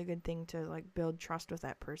like a really good thing to, like, build trust with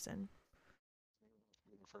that person.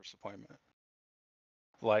 First appointment.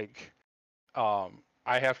 Like, I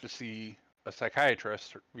have to see a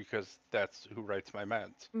psychiatrist because that's who writes my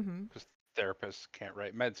meds. Mm-hmm. Because therapists can't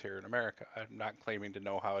write meds here in America. I'm not claiming to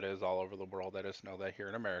know how it is all over the world. I just know that here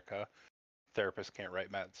in America, therapists can't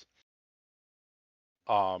write meds.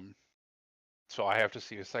 So I have to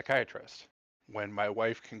see a psychiatrist. When my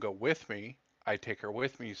wife can go with me, I take her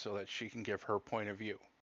with me so that she can give her point of view.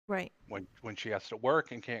 Right. When she has to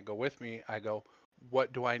work and can't go with me, I go,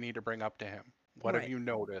 what do I need to bring up to him? What have Right. you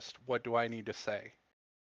noticed? What do I need to say?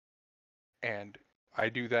 And I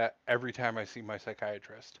do that every time I see my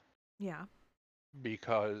psychiatrist Yeah.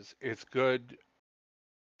 because it's good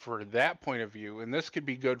for that point of view. And this could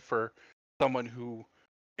be good for someone who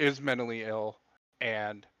is mentally ill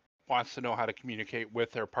and wants to know how to communicate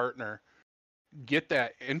with their partner. Get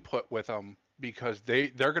that input with them because they're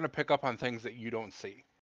going to pick up on things that you don't see.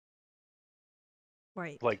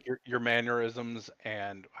 Right. Like your mannerisms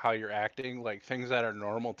and how you're acting, like things that are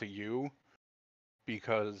normal to you,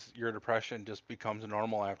 because your depression just becomes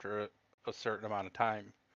normal after a certain amount of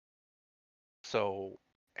time. So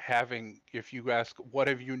if you ask, what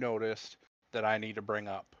have you noticed that I need to bring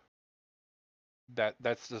up?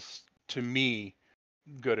 That's just, to me,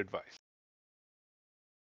 good advice.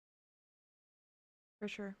 For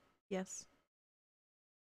sure. Yes.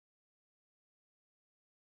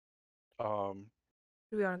 Um,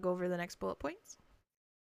 Do we want to go over the next bullet points?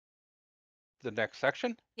 the next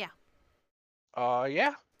section? Yeah.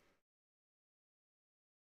 Yeah.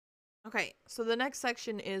 Okay, so the next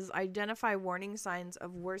section is identify warning signs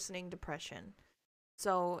of worsening depression.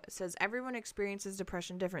 So it says everyone experiences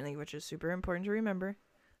depression differently, which is super important to remember.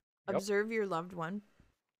 Yep. Observe your loved one.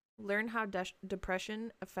 Learn how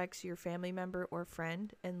depression affects your family member or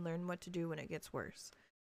friend, and learn what to do when it gets worse.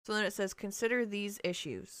 So then it says consider these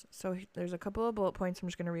issues. So there's a couple of bullet points. I'm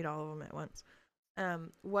just going to read all of them at once.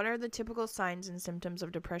 What are the typical signs and symptoms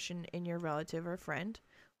of depression in your relative or friend?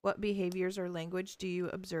 What behaviors or language do you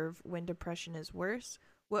observe when depression is worse?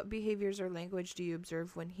 What behaviors or language do you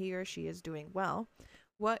observe when he or she is doing well?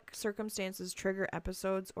 What circumstances trigger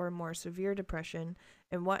episodes or more severe depression?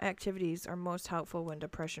 And what activities are most helpful when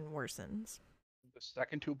depression worsens? The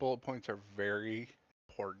second two bullet points are very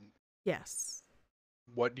important. Yes.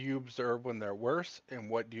 What do you observe when they're worse, and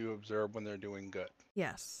what do you observe when they're doing good?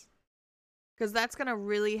 Yes. Because that's going to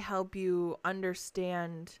really help you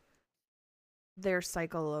understand their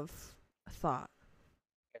cycle of thought.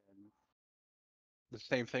 And the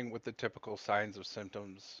same thing with the typical signs of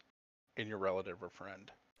symptoms in your relative or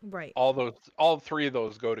friend. Right. All three of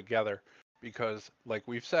those go together because, like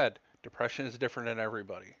we've said, depression is different in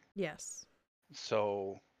everybody. Yes.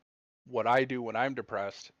 So what I do when I'm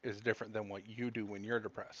depressed is different than what you do when you're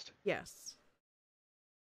depressed. Yes.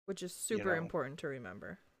 Which is You super know, important to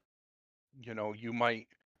remember. you might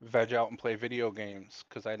veg out and play video games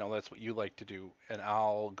because I know that's what you like to do, and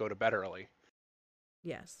I'll go to bed early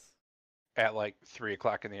Yes. at like 3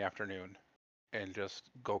 o'clock in the afternoon and just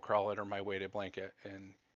go crawl under my weighted blanket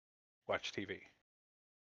and watch TV.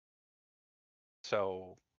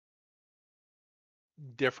 So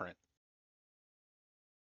different.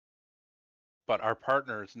 But our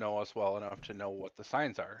partners know us well enough to know what the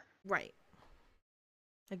signs are. Right.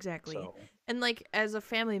 Exactly. So, And like as a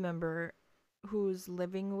family member who's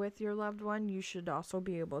living with your loved one, you should also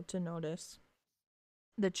be able to notice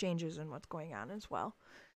the changes in what's going on as well.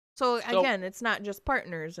 So again, it's not just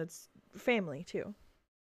partners, it's family too.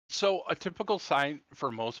 so a typical sign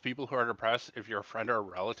for most people who are depressed, if you're a friend or a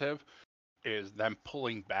relative, is them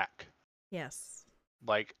pulling back, Yes.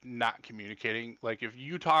 like not communicating. Like if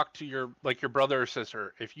you talk to your brother or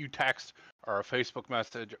sister, if you text or a Facebook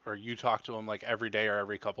message or you talk to them like every day or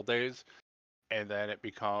every couple days, and then it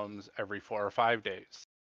becomes every 4 or 5 days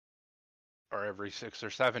or every 6 or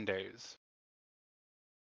 7 days,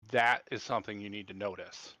 that is something you need to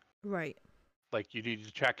notice. Right. Like you need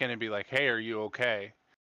to check in and be like, "Hey, are you okay?"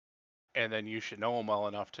 And then you should know them well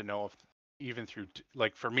enough to know if even through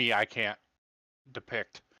like for me, I can't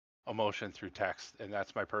depict emotion through text, and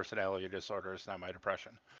that's my personality disorder. It's not my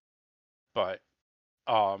depression. But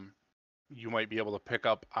you might be able to pick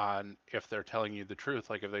up on if they're telling you the truth.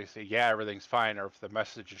 Like if they say, yeah, everything's fine, or if the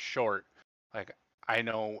message is short. Like I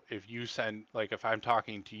know if you send, like if I'm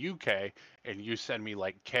talking to you, K, and you send me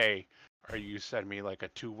like K, or you send me like a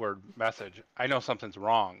 2-word message, I know something's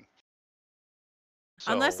wrong.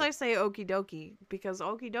 Unless So I say okie dokie, because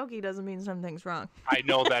okie dokie doesn't mean something's wrong. I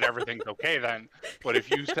know that everything's okay then. But if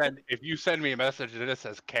you send me a message and it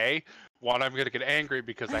says K, one, I'm gonna get angry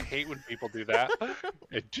because I hate when people do that.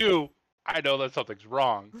 And two, I know that something's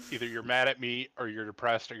wrong. Either you're mad at me or you're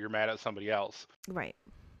depressed or you're mad at somebody else. Right.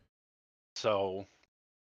 So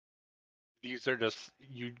these are just,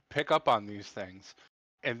 you pick up on these things.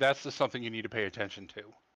 And that's just something you need to pay attention to.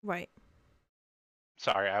 Right.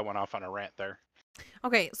 Sorry, I went off on a rant there.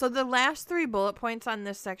 Okay, so the last 3 bullet points on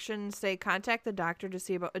this section say contact the doctor to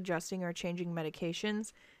see about adjusting or changing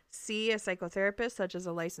medications, see a psychotherapist such as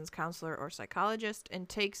a licensed counselor or psychologist, and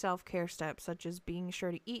take self-care steps such as being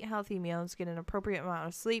sure to eat healthy meals, get an appropriate amount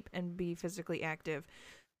of sleep, and be physically active.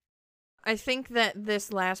 I think that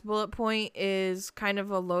this last bullet point is kind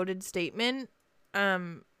of a loaded statement.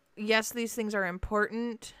 Yes, these things are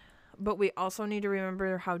important, but we also need to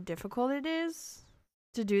remember how difficult it is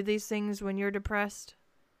to do these things when you're depressed.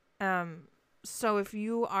 So if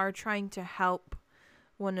you are trying to help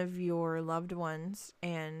one of your loved ones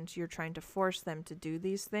and you're trying to force them to do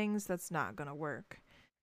these things, that's not going to work.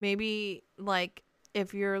 Maybe like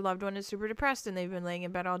if your loved one is super depressed and they've been laying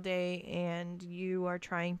in bed all day and you are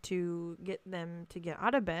trying to get them to get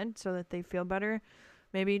out of bed so that they feel better,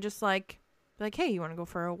 maybe just like, hey, you want to go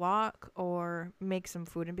for a walk, or make some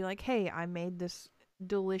food and be like, hey, I made this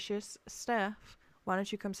delicious stuff. Why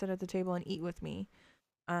don't you come sit at the table and eat with me?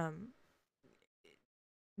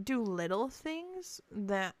 Do little things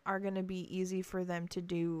that are going to be easy for them to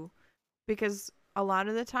do, because a lot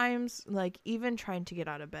of the times, like, even trying to get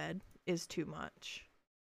out of bed is too much.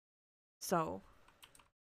 So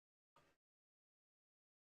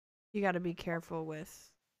you got to be careful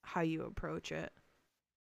with how you approach it.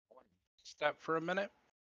 Step for a minute,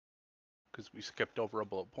 because we skipped over a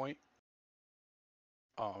bullet point.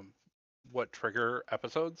 What trigger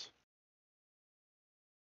episodes?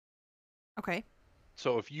 Okay.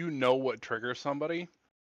 So if you know what triggers somebody,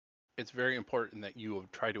 it's very important that you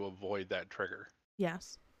try to avoid that trigger.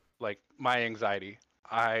 Yes. Like my anxiety,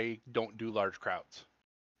 I don't do large crowds.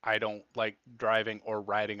 I don't like driving or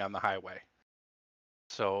riding on the highway.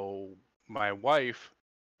 So my wife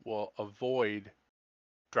will avoid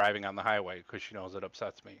driving on the highway because she knows it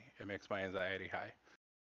upsets me. It makes my anxiety high.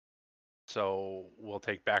 So we'll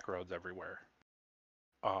take back roads everywhere.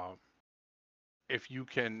 If you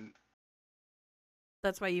can,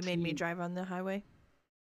 That's why you made me drive on the highway.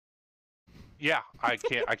 yeah, I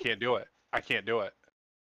can't do it. I can't do it.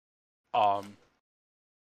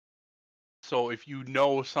 So if you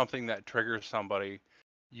know something that triggers somebody,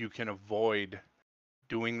 you can avoid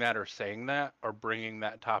doing that or saying that or bringing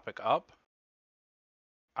that topic up.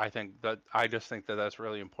 I just think that that's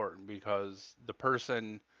really important, because the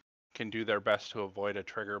person can do their best to avoid a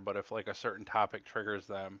trigger, but if like a certain topic triggers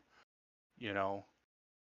them, you know,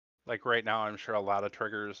 like right now, I'm sure a lot of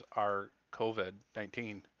triggers are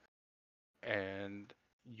COVID-19, and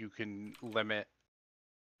you can limit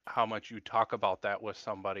how much you talk about that with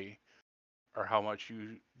somebody, or how much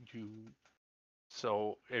you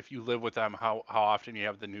so if you live with them, how often you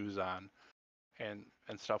have the news on, and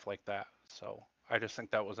stuff like that. So I just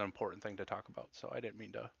think that was an important thing to talk about. So I didn't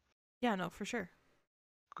mean to Yeah, no, for sure.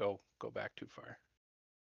 go back too far.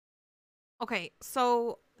 Okay,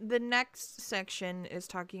 so the next section is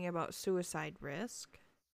talking about suicide risk.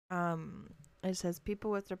 It says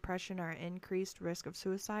people with depression are at increased risk of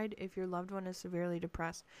suicide. If your loved one is severely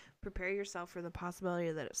depressed, prepare yourself for the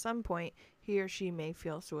possibility that at some point he or she may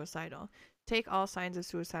feel suicidal. Take all signs of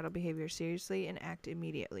suicidal behavior seriously and act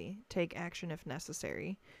immediately. Take action if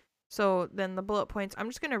necessary. So then the bullet points, I'm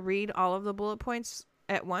just going to read all of the bullet points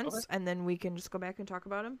at once, Okay. and then we can just go back and talk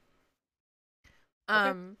about them.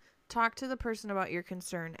 Okay. Talk to the person about your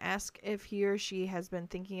concern. Ask if he or she has been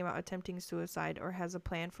thinking about attempting suicide or has a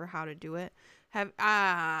plan for how to do it. Having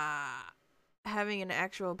an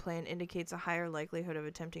actual plan indicates a higher likelihood of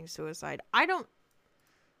attempting suicide.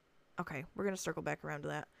 Okay, we're going to circle back around to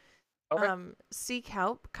that. Okay. Seek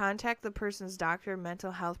help. Contact the person's doctor,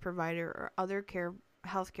 mental health provider, or other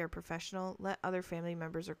healthcare professional. Let other family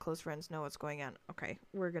members or close friends know what's going on. Okay,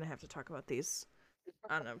 we're going to have to talk about these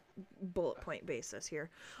on a bullet point basis here.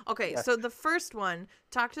 Okay, Yes. so the first one,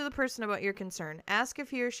 talk to the person about your concern. Ask if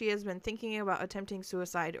he or she has been thinking about attempting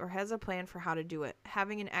suicide or has a plan for how to do it.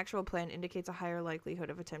 Having an actual plan indicates a higher likelihood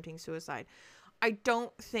of attempting suicide. I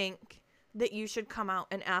don't think that you should come out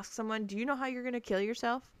and ask someone, do you know how you're going to kill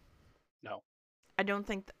yourself? No. I don't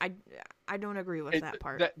think I don't agree with that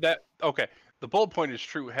part. Okay. The bullet point is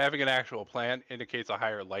true. Having an actual plan indicates a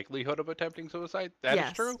higher likelihood of attempting suicide. That is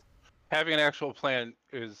Yes. true. Having an actual plan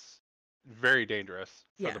is very dangerous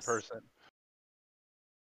for the Yes. person.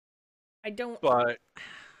 I don't But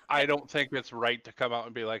I I don't think it's right to come out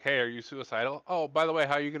and be like, "Hey, are you suicidal? Oh, by the way,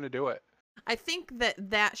 how are you going to do it?" I think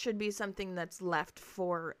that should be something that's left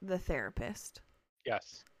for the therapist.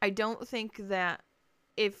 Yes. I don't think that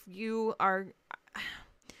if you are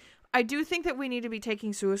I do think that we need to be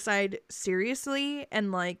taking suicide seriously,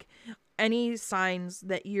 and like any signs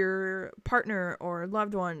that your partner or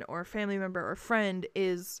loved one or family member or friend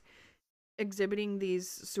is exhibiting these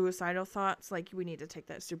suicidal thoughts, like we need to take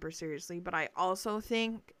that super seriously. But I also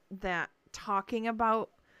think that talking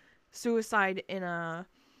about suicide in a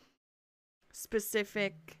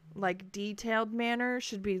specific, like detailed manner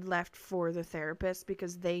should be left for the therapist,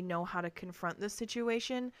 because they know how to confront the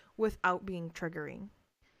situation without being triggering.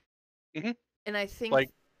 Hmm. And Like,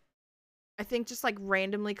 I think just like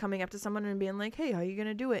randomly coming up to someone and being like, "Hey, how are you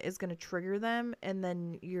gonna do it?" is gonna trigger them, and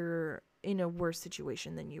then you're in a worse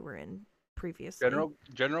situation than you were in previously.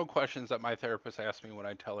 general questions that my therapist asks me when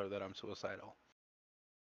I tell her that I'm suicidal.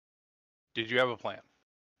 Did you have a plan?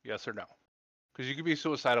 Yes or no? Because you could be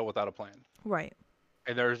suicidal without a plan. Right.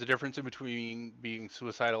 And there's a difference in between being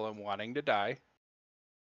suicidal and wanting to die.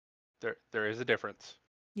 There is a difference.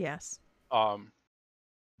 Yes. Um,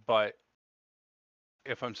 but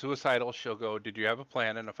if I'm suicidal, she'll go, "Did you have a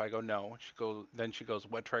plan?" And if I go, "No," she goes,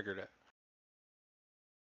 "What triggered it?"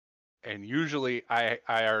 And usually I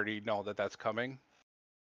already know that that's coming,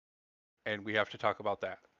 and we have to talk about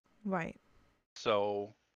that. Right.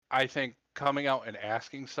 So I think coming out and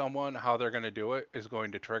asking someone how they're going to do it is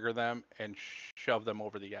going to trigger them and shove them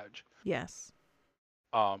over the edge. Yes.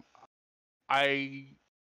 Um, I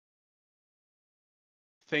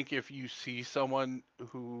think if you see someone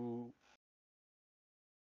who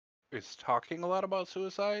is talking a lot about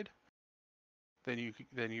suicide, then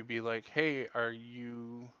you be like, "Hey, are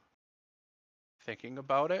you thinking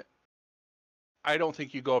about it?" I don't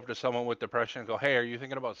think you go up to someone with depression and go, "Hey, are you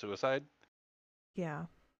thinking about suicide?" Yeah.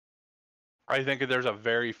 I think there's a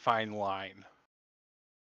very fine line.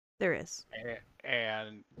 There is.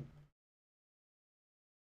 And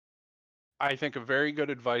I think a very good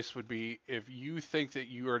advice would be, if you think that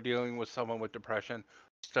you are dealing with someone with depression,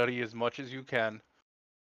 study as much as you can.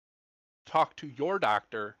 Talk to your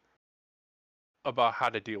doctor about how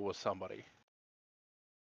to deal with somebody.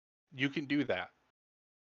 You can do that.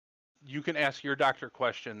 You can ask your doctor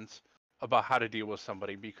questions about how to deal with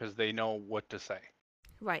somebody because they know what to say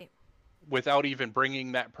Right. without even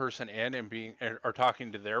bringing that person in and being or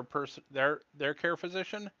talking to their care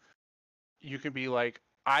physician. You can be like,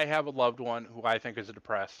 "I have a loved one who I think is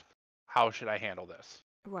depressed. How should I handle this?"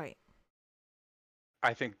 Right.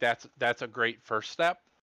 I think that's a great first step.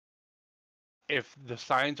 If the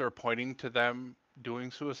signs are pointing to them doing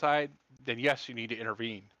suicide, then yes, you need to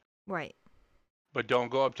intervene. Right. But don't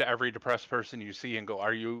go up to every depressed person you see and go,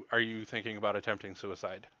 "Are you thinking about attempting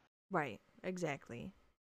suicide?" Right. Exactly.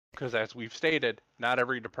 Because as we've stated, not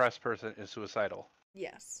every depressed person is suicidal.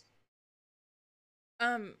 Yes.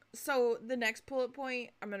 So the next bullet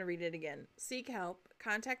point, I'm going to read it again. Seek help.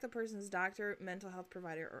 Contact the person's doctor, mental health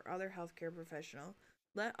provider, or other healthcare professional.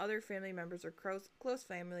 Let other family members or close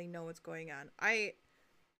family know what's going on.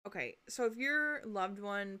 Okay, so if your loved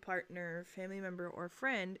one, partner, family member, or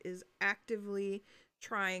friend is actively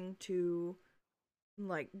trying to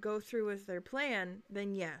like go through with their plan,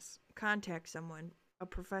 then yes, contact someone, a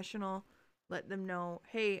professional, let them know,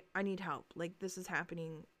 "Hey, I need help. Like this is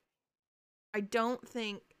happening." I don't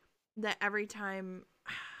think that every time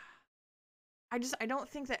I don't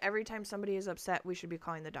think that every time somebody is upset we should be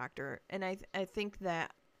calling the doctor. And I think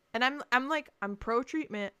that, and I'm pro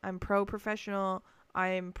treatment, I'm pro professional,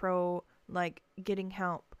 I'm pro like getting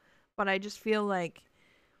help. But I just feel like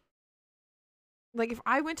if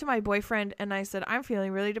I went to my boyfriend and I said I'm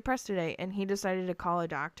feeling really depressed today and he decided to call a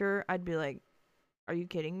doctor, I'd be like, "Are you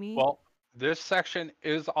kidding me?" Well, this section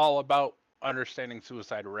is all about understanding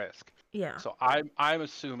suicide risk. Yeah. So I'm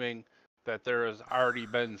assuming that there has already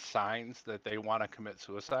been signs that they want to commit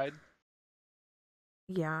suicide.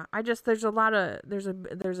 Yeah, I just there's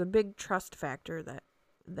a big trust factor that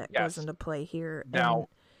goes Yes. into play here. And Now,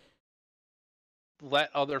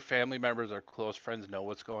 let other family members or close friends know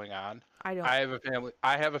what's going on. I don't. I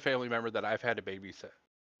have a family member that I've had to babysit.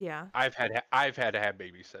 Yeah. I've had to have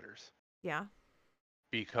babysitters Yeah.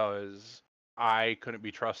 because I couldn't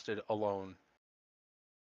be trusted alone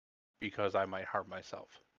because I might harm myself.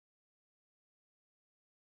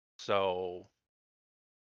 So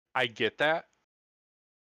I get that.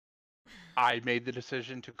 I made the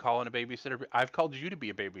decision to call in a babysitter. I've called you to be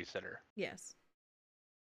a babysitter. Yes.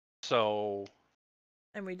 So,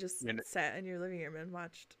 And we just you know, sat in your living room and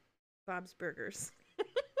watched Bob's Burgers.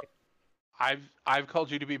 I've called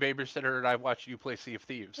you to be a babysitter, and I've watched you play Sea of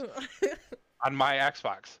Thieves on my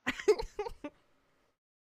Xbox.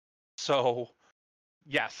 So,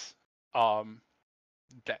 yes,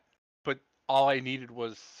 that. But all I needed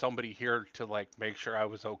was somebody here to like make sure I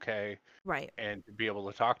was okay Right. and to be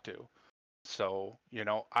able to talk to. So,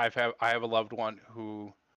 I have a loved one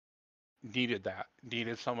who needed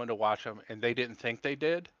someone to watch them, and they didn't think they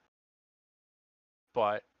did,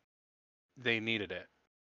 but they needed it.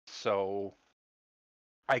 So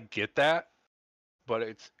I get that, but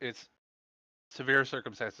it's severe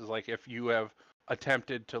circumstances. Like if you have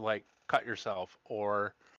attempted to like cut yourself,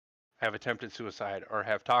 or have attempted suicide, or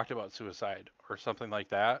have talked about suicide, or something like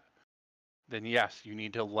that, then yes, you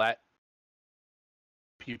need to let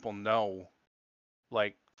people know,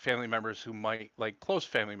 like family members who might, like close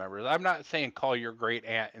family members. I'm not saying call your great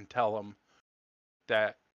aunt and tell them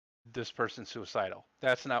that this person's suicidal.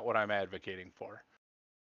 That's not what I'm advocating for.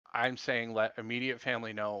 I'm saying let immediate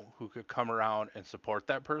family know who could come around and support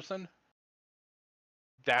that person.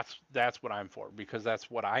 That's what I'm for, because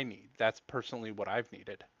that's what I need. That's personally what I've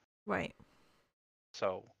needed. Right.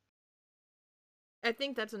 So I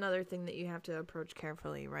think that's another thing that you have to approach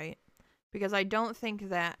carefully, right? Because I don't think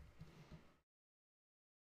that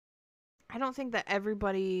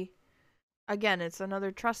everybody, again, it's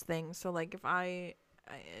another trust thing. So like if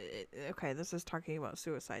okay, this is talking about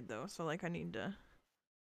suicide though. So like I need to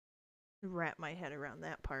wrap my head around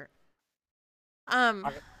that part.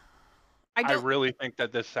 I I don't really think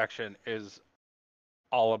that this section is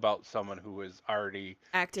all about someone who is already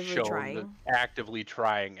actively trying. actively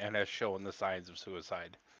trying and has shown the signs of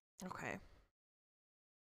suicide. Okay.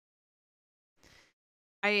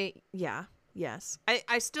 Yes.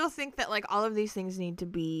 I still think that like all of these things need to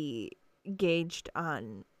be gauged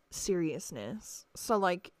on seriousness. So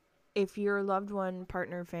like if your loved one,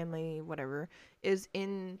 partner, family, whatever, is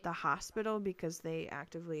in the hospital because they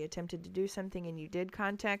actively attempted to do something and you did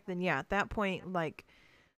contact, then yeah, at that point, like,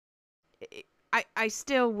 I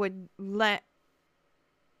still would I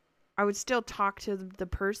would still talk to the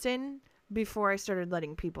person before I started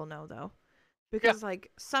letting people know, though. Because, like,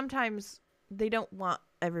 sometimes they don't want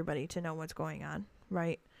everybody to know what's going on,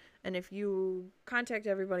 right? And if you contact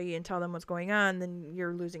everybody and tell them what's going on, then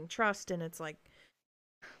you're losing trust, and it's like,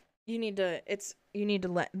 you need to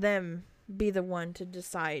let them be the one to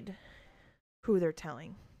decide who they're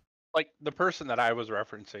telling. Like the person that I was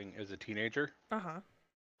referencing is a teenager, Uh-huh.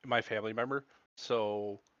 my family member,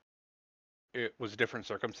 so it was different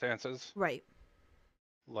circumstances. Right.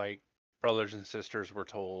 Like brothers and sisters were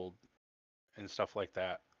told and stuff like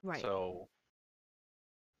that. Right. So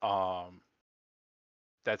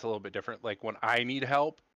that's a little bit different. Like when I need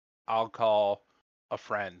help, I'll call a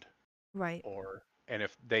friend, Right. and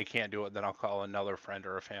if they can't do it, then I'll call another friend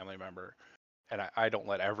or a family member. And I don't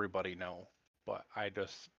let everybody know, but I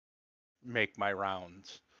just make my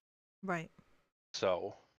rounds. Right.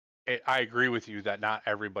 So I agree with you that not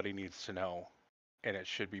everybody needs to know, and it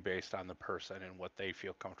should be based on the person and what they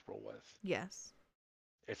feel comfortable with. Yes.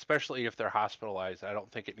 Especially if they're hospitalized. I don't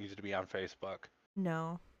think it needs to be on Facebook.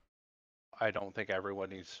 No. I don't think everyone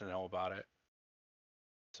needs to know about it.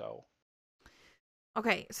 So.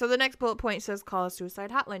 Okay, so the next bullet point says call a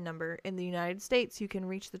suicide hotline number. In the United States, you can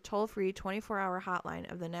reach the toll-free 24-hour hotline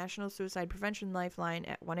of the National Suicide Prevention Lifeline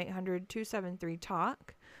at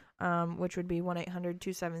 1-800-273-TALK, which would be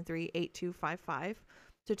 1-800-273-8255,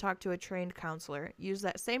 to talk to a trained counselor. Use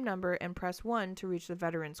that same number and press 1 to reach the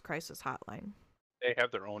Veterans Crisis Hotline. They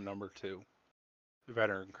have their own number too. The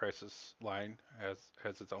Veteran Crisis Line has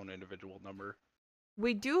its own individual number.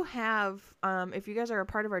 We do have, if you guys are a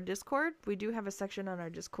part of our Discord, we do have a section on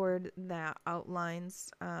our Discord that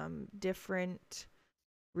outlines different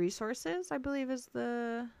resources, I believe is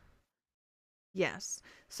the... Yes.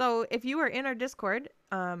 So if you are in our Discord,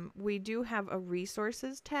 we do have a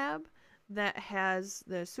resources tab that has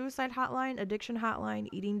the suicide hotline, addiction hotline,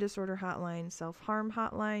 eating disorder hotline, self-harm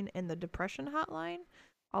hotline, and the depression hotline.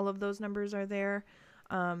 All of those numbers are there.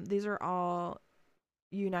 These are all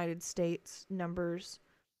United States numbers.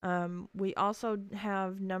 We also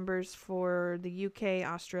have numbers for the UK,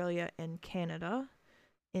 Australia, and Canada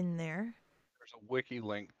in there. There's a wiki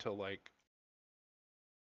link to like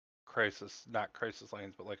not crisis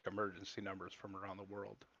lines, but like emergency numbers from around the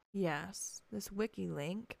world. Yes, this wiki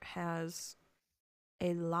link has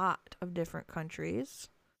a lot of different countries.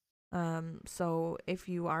 So if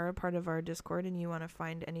you are a part of our Discord and you want to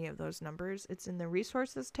find any of those numbers, it's in the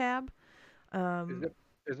resources tab. Is it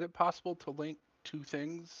Is it possible to link two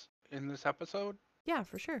things in this episode? Yeah,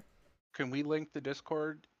 for sure. Can we link the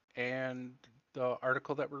Discord and the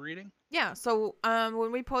article that we're reading? Yeah, so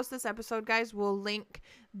when we post this episode, guys, we'll link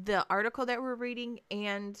the article that we're reading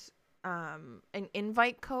and an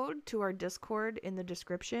invite code to our Discord in the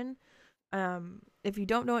description. If you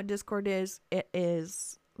don't know what Discord is, it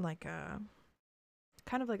is like a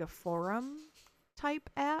kind of like a forum type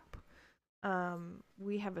app.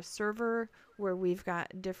 We have a server where we've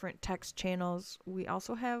got different text channels. We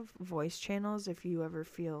also have voice channels if you ever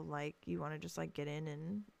feel like you want to just like get in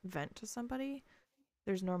and vent to somebody.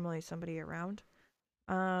 There's normally somebody around.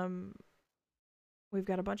 Um, we've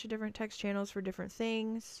got a bunch of different text channels for different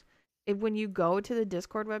things. When you go to the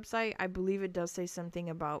Discord website, I believe it does say something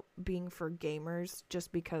about being for gamers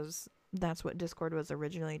just because that's what Discord was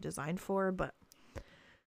originally designed for, but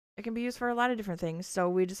it can be used for a lot of different things. So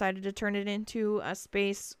we decided to turn it into a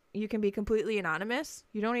space you can be completely anonymous.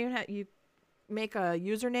 You don't even have you make a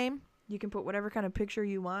username. You can put whatever kind of picture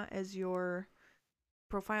you want as your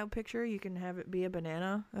profile picture. You can have it be a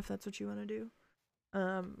banana if that's what you want to do.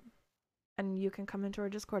 And you can come into our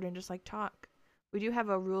Discord and just like talk. We do have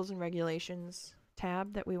a rules and regulations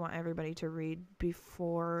tab that we want everybody to read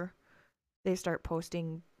before they start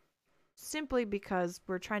posting, simply because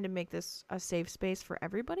we're trying to make this a safe space for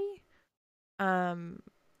everybody.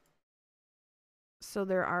 So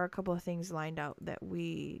there are a couple of things lined out that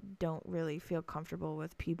we don't really feel comfortable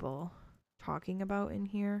with people talking about in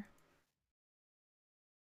here.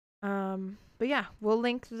 But yeah, we'll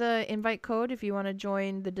link the invite code if you want to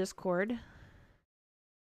join the Discord. Is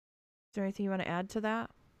there anything you want to add to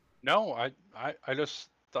that? No, I just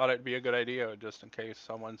thought it'd be a good idea just in case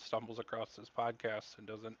someone stumbles across this podcast and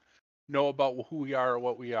doesn't know about who we are or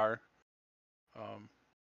what we are.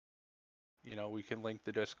 We can link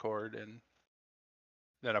the Discord and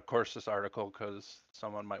then, of course, this article because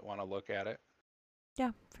someone might want to look at it.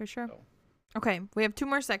 Yeah, for sure. So. Okay, we have two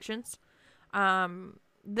more sections.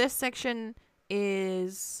 This section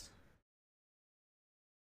is...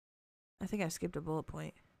 I think I skipped a bullet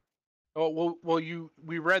point. Oh, well,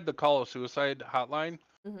 we read the Call of Suicide hotline.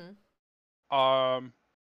 Mm-hmm.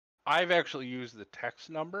 I've actually used the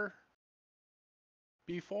text number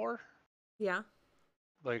before. Yeah.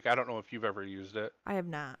 Like, I don't know if you've ever used it. I have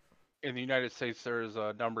not. In the United States, there's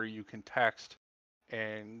a number you can text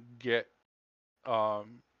and get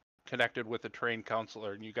connected with a trained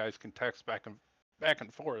counselor, and you guys can text back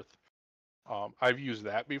and forth. I've used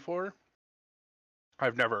that before.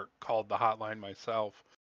 I've never called the hotline myself,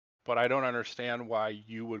 but I don't understand why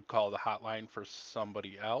you would call the hotline for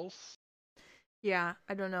somebody else. Yeah,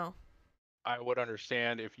 I don't know. I would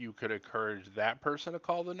understand if you could encourage that person to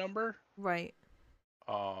call the number. Right.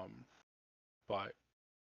 But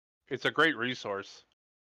it's a great resource.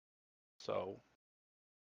 So,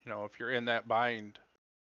 if you're in that bind,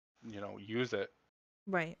 use it.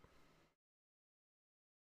 Right.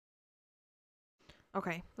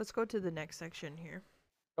 Okay, let's go to the next section here.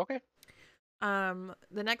 Okay.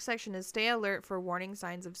 The next section is stay alert for warning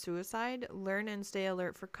signs of suicide. Learn and stay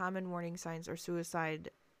alert for common warning signs or suicide.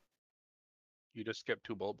 You just skipped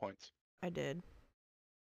 2 bullet points. I did.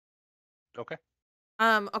 Okay.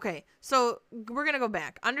 Okay, so we're gonna go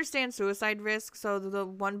back. Understand suicide risk. So the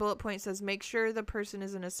one bullet point says make sure the person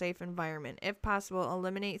is in a safe environment. If possible,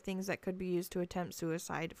 eliminate things that could be used to attempt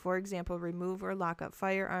suicide. For example, remove or lock up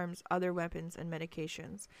firearms, other weapons, and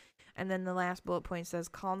medications. And then the last bullet point says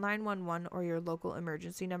call 911 or your local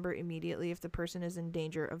emergency number immediately if the person is in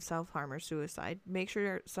danger of self-harm or suicide. Make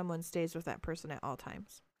sure someone stays with that person at all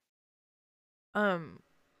times. I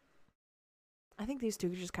think these two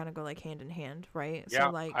just kind of go like hand in hand, right? Yeah,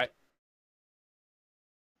 So like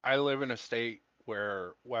I live in a state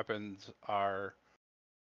where weapons are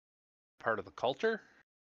part of the culture,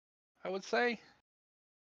 I would say.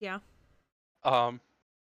 yeah.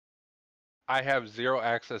 I have zero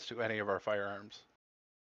access to any of our firearms.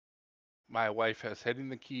 My wife has hidden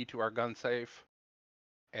the key to our gun safe,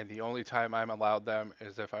 and the only time I'm allowed them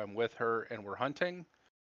is if I'm with her and we're hunting,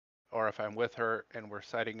 or if I'm with her and we're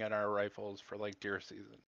sighting in our rifles for like deer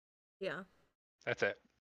season. Yeah. That's it.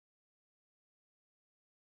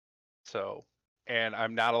 So, and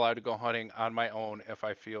I'm not allowed to go hunting on my own if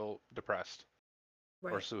I feel depressed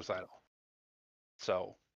or suicidal.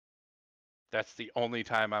 So, that's the only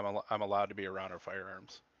time I'm allowed to be around our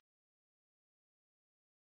firearms.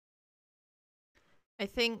 I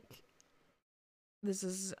think this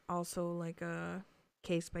is also like a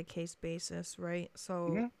case by case basis, right?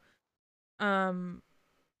 So, I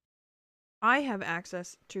have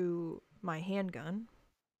access to my handgun.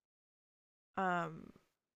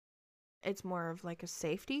 It's more of like a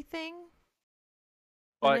safety thing.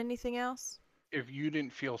 than But anything else. if you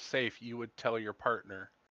didn't feel safe, you would tell your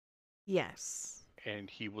partner Yes. and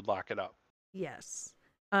he would lock it up. Yes.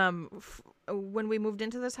 When we moved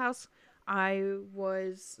into this house, I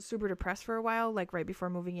was super depressed for a while, like right before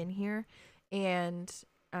moving in here. And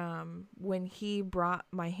when he brought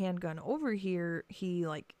my handgun over here, he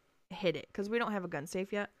like hid it because we don't have a gun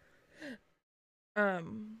safe yet.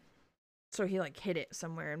 So he like hid it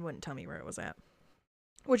somewhere and wouldn't tell me where it was at,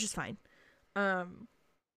 which is fine.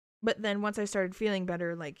 But then once I started feeling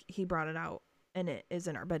better, like he brought it out and it is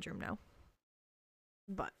in our bedroom now.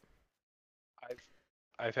 But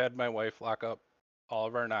I've had my wife lock up all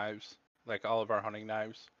of our knives, like all of our hunting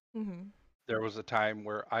knives. There was a time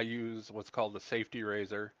where I use what's called a safety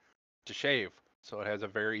razor to shave, so it has a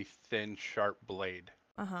very thin, sharp blade,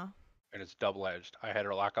 and it's double-edged. I had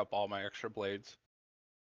her lock up all my extra blades,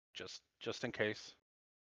 just in case.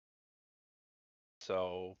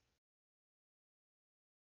 So,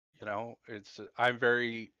 I'm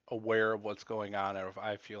very aware of what's going on, and if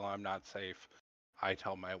I feel I'm not safe, I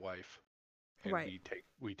tell my wife, and Right.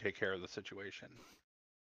 we take care of the situation.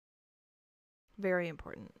 Very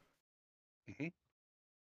important. hmm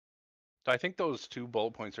So I think those 2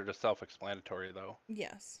 bullet points are just self-explanatory, though.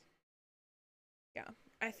 Yes. Yeah.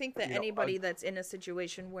 I think that anybody that's in a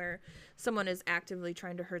situation where someone is actively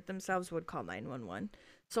trying to hurt themselves would call 911.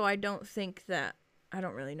 So I don't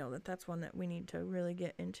really know that that's one that we need to really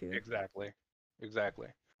get into. Exactly.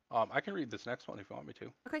 I can read this next one if you want me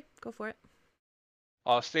to. Okay, go for it.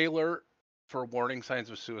 Stay alert for warning signs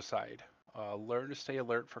of suicide. Learn to stay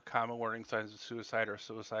alert for common warning signs of suicide or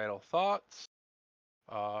suicidal thoughts.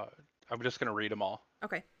 I'm just going to read them all.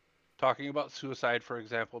 Okay. Talking about suicide, for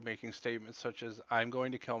example, making statements such as, I'm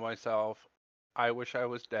going to kill myself, I wish I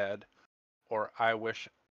was dead, or I wish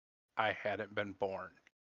I hadn't been born.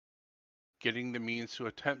 Getting the means to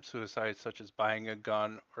attempt suicide, such as buying a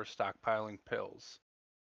gun or stockpiling pills.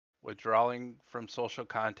 Withdrawing from social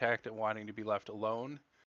contact and wanting to be left alone.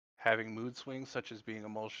 Having mood swings, such as being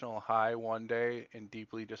emotional high one day and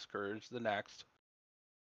deeply discouraged the next.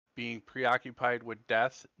 Being preoccupied with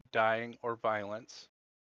death, dying, or violence.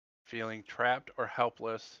 Feeling trapped or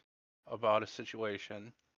helpless about a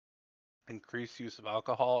situation. Increased use of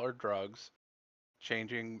alcohol or drugs.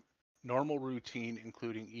 Changing normal routine,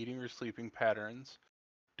 including eating or sleeping patterns.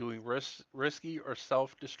 Doing risky or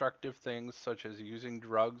self-destructive things such as using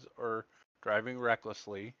drugs or driving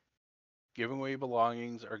recklessly. Giving away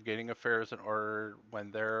belongings or getting affairs in order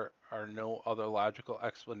when there are no other logical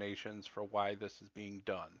explanations for why this is being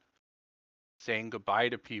done. Saying goodbye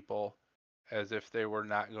to people as if they were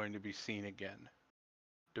not going to be seen again.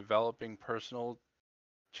 Developing personal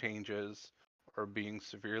changes or being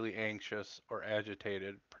severely anxious or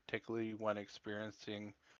agitated, particularly when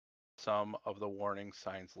experiencing some of the warning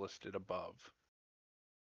signs listed above.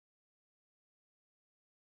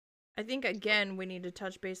 I think again we need to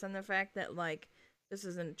touch base on the fact that like this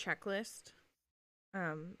isn't a checklist.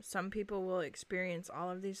 Some people will experience all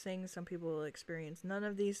of these things, some people will experience none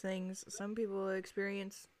of these things, some people will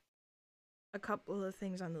experience a couple of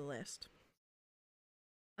things on the list.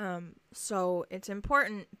 So it's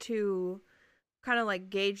important to kind of like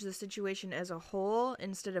gauge the situation as a whole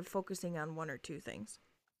instead of focusing on one or two things.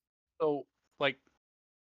 So, like,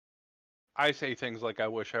 I say things like, I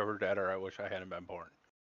wish I were dead or I wish I hadn't been born.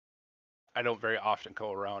 I don't very often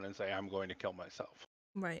go around and say, I'm going to kill myself.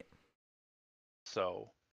 Right. So,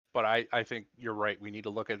 but I think you're right. We need to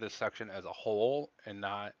look at this section as a whole and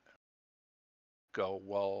not go,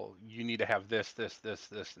 well, you need to have this,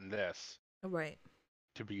 and this Right.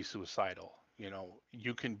 to be suicidal.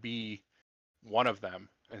 You can be one of them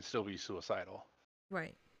and still be suicidal.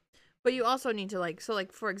 Right. But you also need to like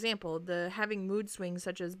for example, the having mood swings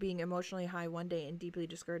such as being emotionally high one day and deeply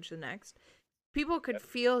discouraged the next. People could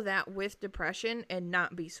feel that with depression and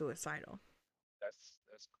not be suicidal. That's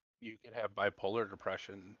you can have bipolar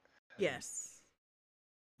depression. And, yes.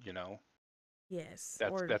 Yes.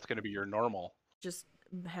 That's going to be your normal. Just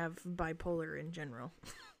have bipolar in general.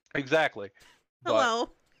 Exactly.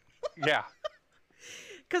 Hello. Yeah.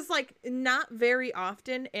 Because, like, not very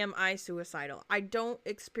often am I suicidal. I don't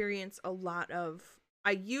experience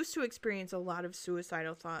I used to experience a lot of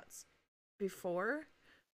suicidal thoughts before.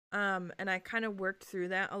 And I kind of worked through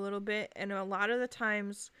that a little bit. And a lot of the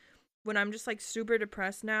times when I'm just, like, super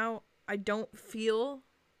depressed now, I don't feel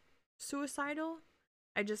suicidal.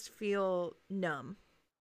 I just feel numb.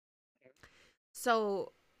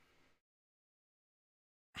 So,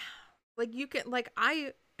 like, you can, like,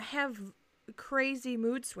 I have crazy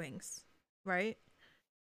mood swings, right?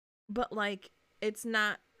 But like it's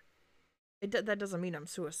not that doesn't mean I'm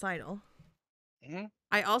suicidal. Mm-hmm.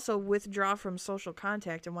 I also withdraw from social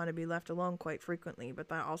contact and want to be left alone quite frequently, but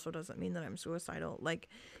that also doesn't mean that I'm suicidal. Like,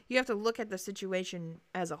 you have to look at the situation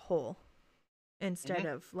as a whole instead Hmm.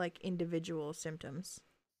 of like individual symptoms.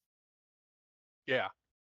 Yeah,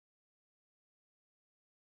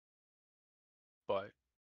 but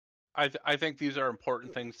I think these are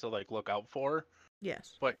important things to like look out for,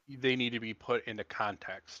 Yes. but they need to be put into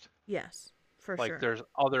context. Yes, for Like sure. there's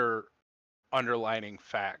other underlining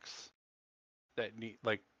facts that need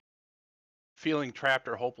like feeling trapped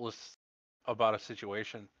or hopeless about a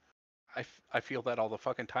situation. I feel that all the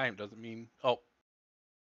fucking time. Doesn't mean, oh,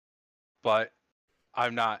 but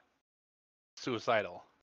I'm not suicidal.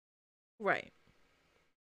 Right.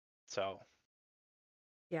 So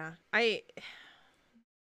Yeah.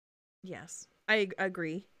 Yes. I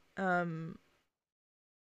agree. Um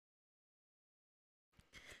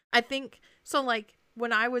I think so, like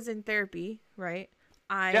when I was in therapy, right?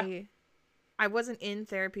 yeah, I wasn't in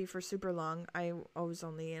therapy for super long. I was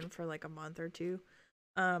only in for like a month or two.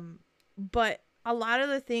 Um but a lot of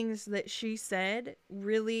the things that she said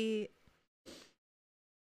really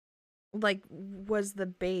like was the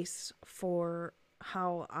base for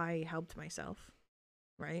how I helped myself,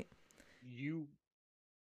 right? you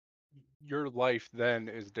your life then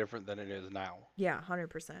is different than it is now. Yeah,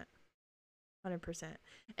 100%. 100%.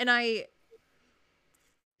 And I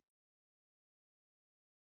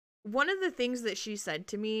one of the things that she said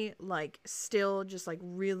to me like still just like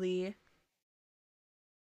really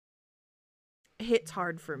hits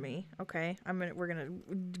hard for me. Okay, we're gonna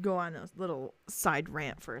go on a little side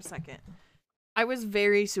rant for a second. I was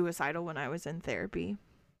very suicidal when I was in therapy,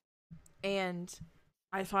 and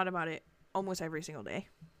I thought about it almost every single day,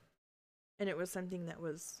 and it was something that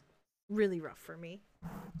was really rough for me.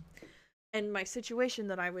 And my situation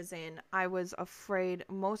that I was in, I was afraid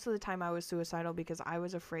most of the time. I was suicidal because I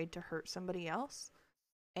was afraid to hurt somebody else,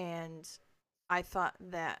 and I thought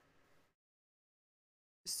that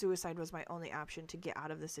suicide was my only option to get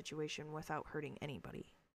out of the situation without hurting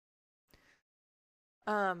anybody.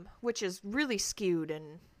 Which is really skewed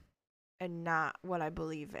and not what I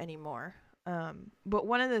believe anymore. But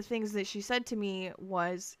one of the things that she said to me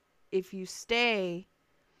was, if you stay,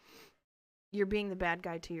 you're being the bad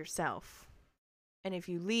guy to yourself, and if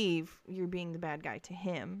you leave, you're being the bad guy to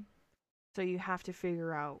him. So you have to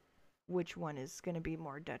figure out which one is going to be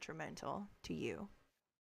more detrimental to you.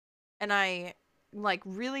 And I like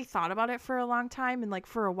really thought about it for a long time, and like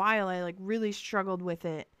for a while I like really struggled with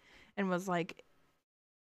it and was like,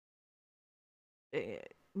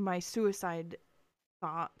 my suicidal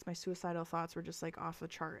thoughts were just like off the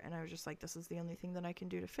chart, and I was just like, this is the only thing that I can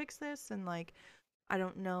do to fix this, and like I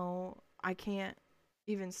don't know, I can't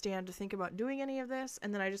even stand to think about doing any of this.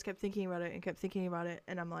 And then I just kept thinking about it and kept thinking about it,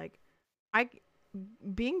 and I'm like, I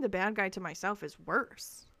being the bad guy to myself is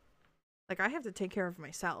worse. Like I have to take care of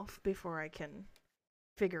myself before I can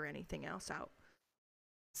figure anything else out.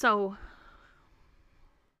 So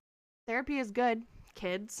therapy is good.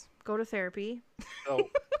 Kids, go to therapy. So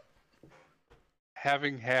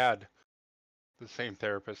having had the same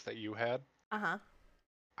therapist that you had, Uh-huh.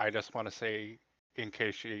 I just want to say, in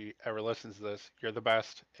case she ever listens to this, you're the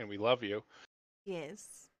best and we love you.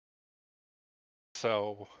 Yes.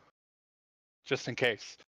 So just in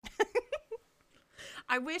case.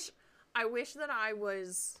 I wish that I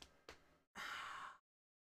was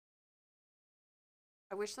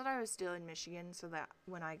I wish that I was still in Michigan so that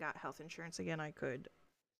when I got health insurance again I could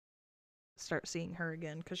start seeing her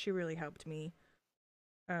again, cuz she really helped me.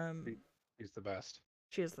 Um He's the best.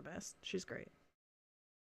 she is the best. She's great.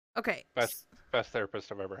 Okay. Best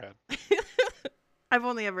therapist I've ever had. I've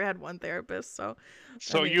only ever had one therapist, so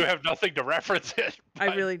So you have nothing to reference it. I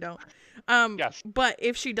really don't. Yes. But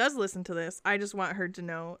if she does listen to this, I just want her to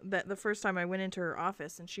know that the first time I went into her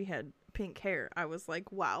office and she had pink hair, I was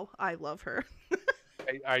like, wow, I love her.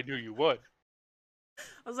 I knew you would.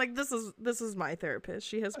 I was like, this is my therapist.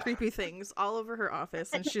 She has creepy things all over her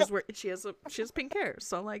office, and she has pink hair.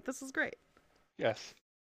 So like, this is great. Yes.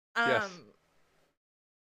 Yes.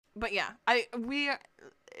 But yeah,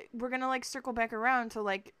 we're gonna like circle back around to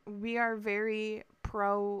like, we are very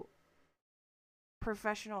pro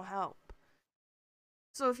professional help.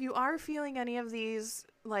 So if you are feeling any of these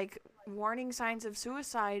like warning signs of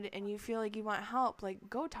suicide and you feel like you want help, like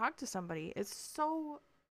go talk to somebody. It's so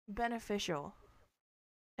beneficial.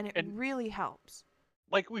 And it really helps.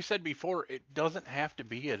 Like we said before, it doesn't have to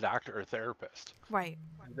be a doctor or therapist. Right.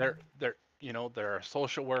 There there are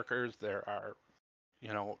social workers, there are,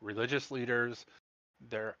 religious leaders,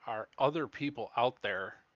 there are other people out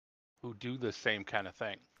there who do the same kind of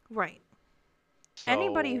thing. Right.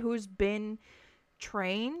 Anybody So who's been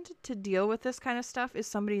trained to deal with this kind of stuff is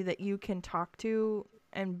somebody that you can talk to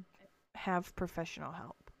and have professional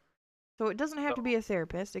help. So it doesn't have to be a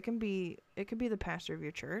therapist. It could be the pastor of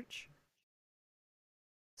your church.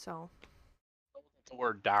 So, The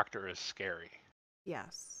word doctor is scary.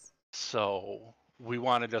 yes. So we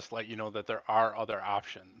want to just let you know that there are other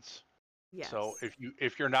options. Yes. So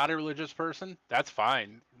if you're not a religious person, that's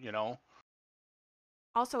fine,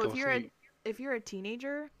 Also, Go see. if you're a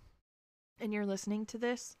teenager and you're listening to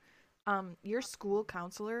this, your school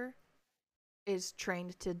counselor is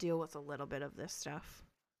trained to deal with a little bit of this stuff.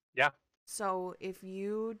 Yeah. So if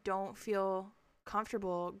you don't feel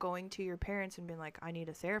comfortable going to your parents and being like, I need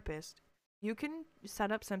a therapist, you can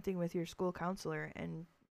set up something with your school counselor and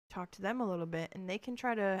talk to them a little bit, and they can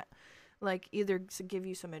try to like either give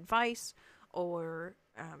you some advice or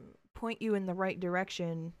point you in the right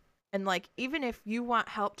direction. And like even if you want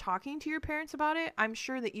help talking to your parents about it, I'm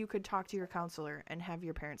sure that you could talk to your counselor and have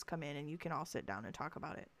your parents come in and you can all sit down and talk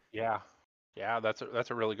about it. Yeah. Yeah, that's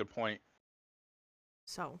a really good point.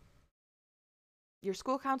 So your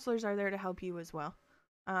school counselors are there to help you as well.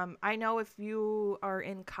 I know if you are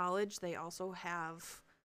in college, they also have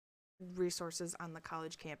resources on the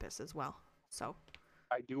college campus as well. So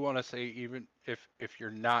I do want to say, even if you're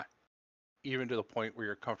not even to the point where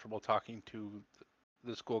you're comfortable talking to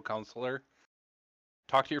the school counselor,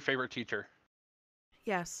 talk to your favorite teacher.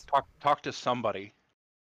 yes, Talk to somebody.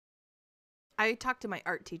 I talked to my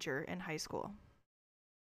art teacher in high school,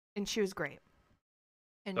 and she was great.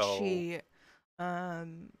 And So she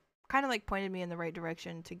kind of like pointed me in the right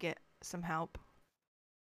direction to get some help.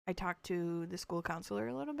 I talked to the school counselor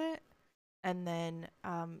a little bit, and then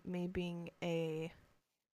me being a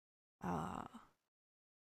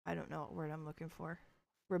I don't know what word I'm looking for,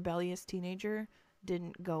 rebellious teenager,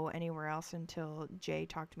 didn't go anywhere else until Jay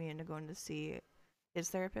talked me into going to see his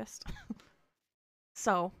therapist.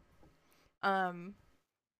 So, um,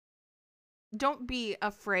 don't be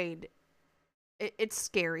afraid. It's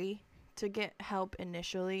scary to get help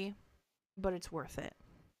initially, but it's worth it.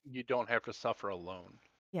 you don't have to suffer alone.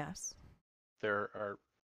 Yes. There are,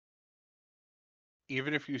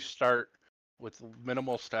 even if you start with the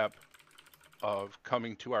minimal step of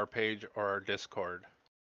coming to our page or our Discord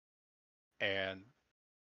and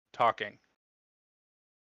talking,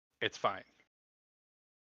 it's fine.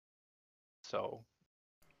 So,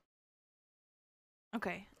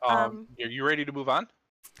 Okay. are you ready to move on?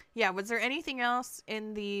 Yeah, was there anything else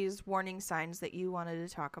in these warning signs that you wanted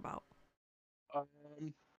to talk about?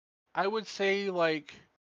 Um, I would say like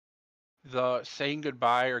the saying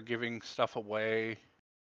goodbye or giving stuff away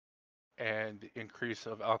and the increase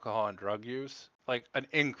of alcohol and drug use, like an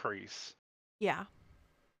increase. Yeah.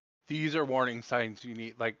 These are warning signs you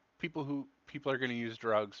need. Like people are going to use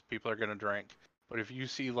drugs, people are going to drink, but if you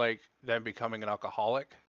see like them becoming an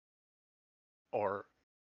alcoholic or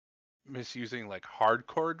misusing like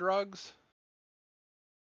hardcore drugs,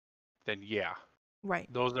 then yeah, Right.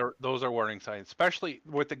 those are warning signs. Especially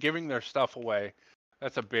with the giving their stuff away,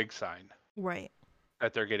 that's a big sign Right.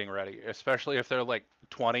 that they're getting ready. Especially if they're like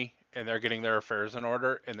 20 and they're getting their affairs in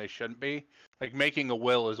order and they shouldn't be. Like making a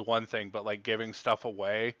will is one thing, but like giving stuff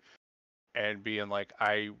away and being like,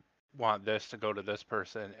 I want this to go to this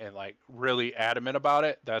person and like really adamant about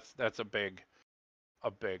it, that's a big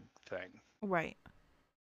thing. Right.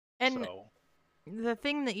 And So the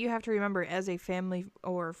thing that you have to remember as a family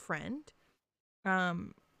or friend,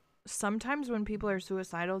 um, sometimes when people are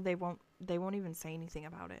suicidal, they won't even say anything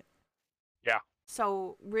about it. yeah.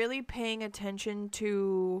 So really paying attention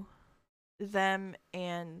to them,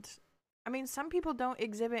 and I mean some people don't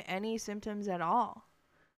exhibit any symptoms at all.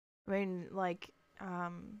 I mean like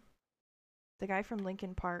the guy from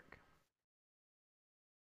Lincoln Park.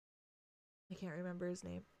 I can't remember his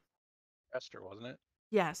name. Esther, wasn't it?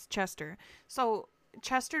 Yes, Chester. So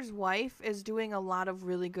Chester's wife is doing a lot of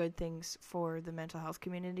really good things for the mental health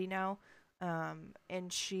community now.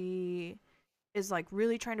 And she is like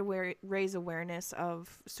really trying to raise awareness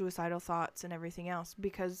of suicidal thoughts and everything else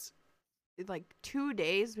because like 2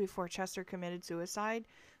 days before Chester committed suicide,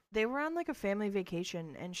 they were on like a family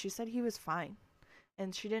vacation and she said he was fine.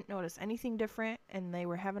 And she didn't notice anything different and they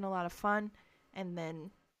were having a lot of fun, and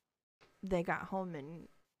then they got home and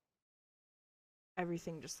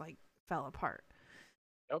everything just like fell apart.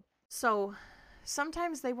 Yep. So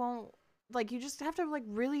sometimes they won't, like you just have to like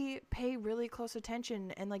really pay really close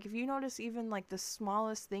attention, and like if you notice even like the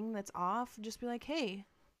smallest thing that's off, just be like, "Hey,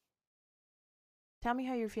 tell me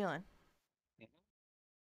how you're feeling."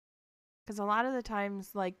 Cuz a lot of the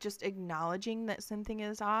times like just acknowledging that something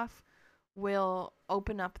is off will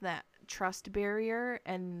open up that trust barrier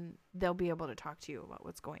and they'll be able to talk to you about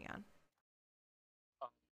what's going on.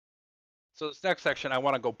 So this next section, I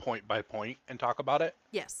want to go point by point and talk about it.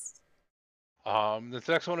 Yes. This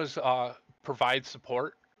next one is provide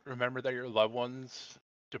support. Remember that your loved one's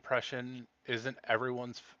depression isn't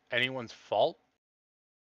anyone's fault.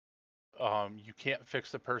 You can't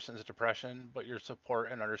fix the person's depression, but your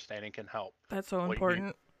support and understanding can help. That's so What you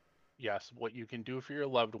important. Yes, what you can do for your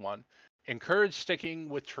loved one. Encourage sticking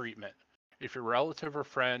with treatment. If your relative or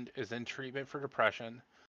friend is in treatment for depression,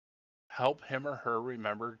 help him or her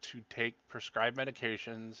remember to take prescribed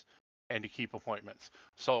medications and to keep appointments.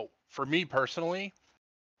 So, for me personally,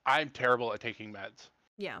 I'm terrible at taking meds.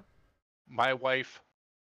 Yeah. My wife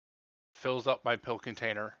fills up my pill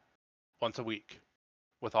container once a week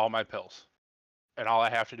with all my pills. And all I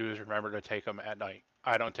have to do is remember to take them at night.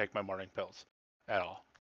 I don't take my morning pills at all.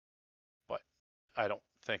 But I don't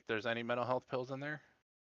think there's any mental health pills in there.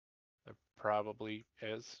 There probably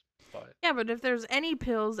is, but Yeah, but if there's any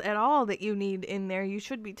pills at all that you need in there, you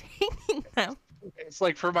should be taking them. it's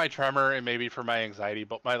like for my tremor and maybe for my anxiety,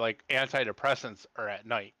 but my like antidepressants are at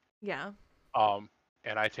night. Yeah. Um,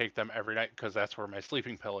 and I take them every night because that's where my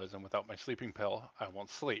sleeping pill is, and without my sleeping pill, I won't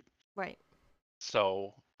sleep. Right.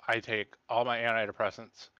 So I take all my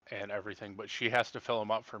antidepressants and everything, but she has to fill them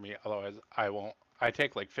up for me, otherwise I won't. I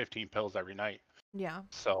take like 15 pills every night, Yeah.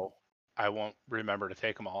 so I won't remember to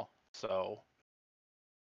take them all. So,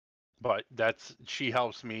 but she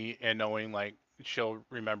helps me in knowing like she'll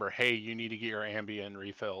remember, hey, you need to get your Ambien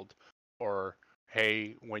refilled, or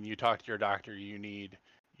hey, when you talk to your doctor, you need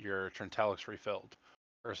your Trintellix refilled,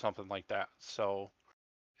 or something like that. So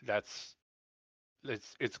that's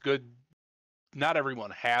it's good. Not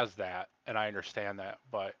everyone has that, and I understand that,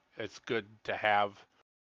 but it's good to have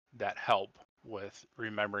that help with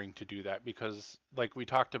remembering to do that because like we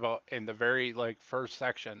talked about in the very like first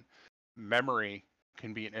section, memory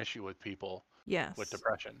can be an issue with people with Yes.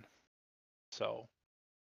 depression. So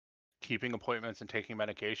keeping appointments and taking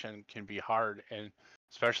medication can be hard, and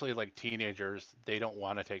especially like teenagers, they don't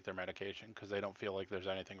want to take their medication because they don't feel like there's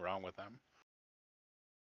anything wrong with them.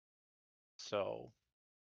 So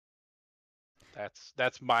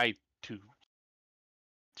that's my two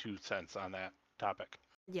cents on that topic.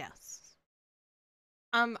 Yes.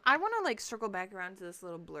 I want to like circle back around to this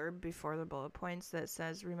little blurb before the bullet points that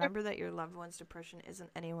says, "Remember that your loved one's depression isn't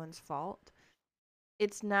anyone's fault.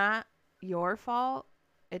 It's not your fault.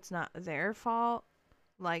 It's not their fault.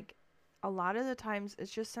 Like a lot of the times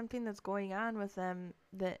it's just something that's going on with them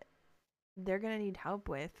that they're going to need help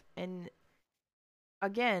with." And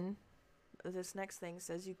again, this next thing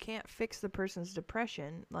says you can't fix the person's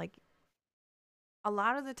depression. Like a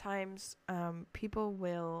lot of the times people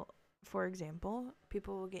will, for example,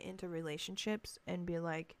 people will get into relationships and be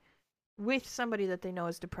like with somebody that they know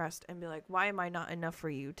is depressed and be like, why am I not enough for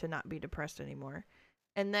you to not be depressed anymore?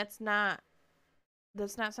 And that's not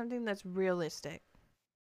something that's realistic.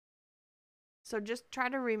 So just try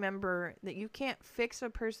to remember that you can't fix a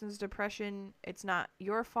person's depression. It's not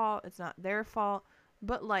your fault, it's not their fault,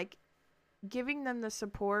 but like giving them the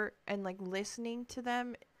support and like listening to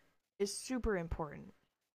them is super important.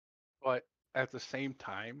 But at the same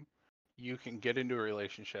time, you can get into a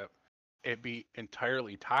relationship, it be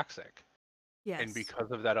entirely toxic, and Yes.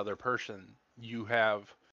 because of that other person, you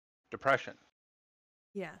have depression,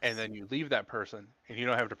 and Yes. then you leave that person, and you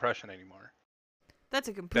don't have depression anymore. That's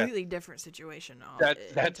a That completely different situation. that's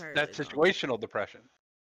Entirely though. situational depression.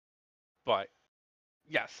 But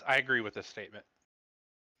yes, I agree with this statement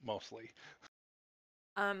mostly.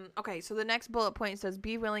 Okay, so the next bullet point says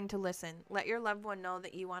be willing to listen. Let your loved one know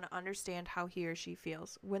that you want to understand how he or she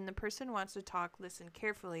feels. When the person wants to talk, listen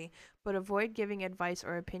carefully, but avoid giving advice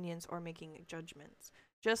or opinions or making judgments.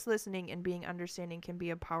 Just listening and being understanding can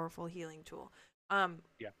be a powerful healing tool.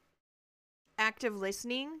 Yeah. Active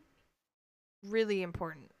listening, really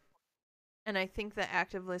important. And I think that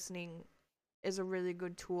active listening is a really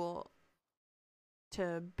good tool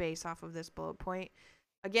to base off of this bullet point.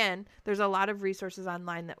 Again, there's a lot of resources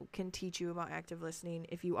online that can teach you about active listening.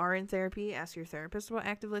 If you are in therapy, ask your therapist about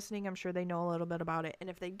active listening. I'm sure they know a little bit about it. And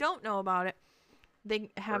if they don't know about it,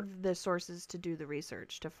 they have the sources to do the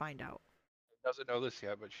research to find out. Doesn't know this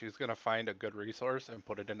yet, but she's gonna find a good resource and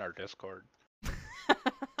put it in our Discord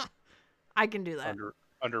I can do that.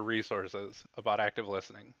 under resources about active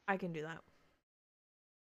listening. I can do that.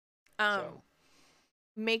 So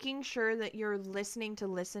Making sure that you're listening to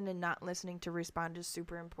listen and not listening to respond is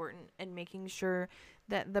super important, and making sure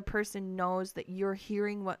that the person knows that you're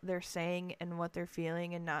hearing what they're saying and what they're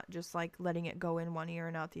feeling and not just like letting it go in one ear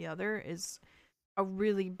and out the other is a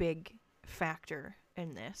really big factor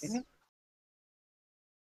in this. Mhm.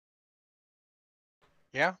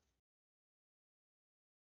 Yeah.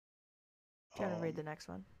 Do you want to read the next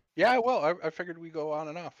one? Yeah, well, I figured we go on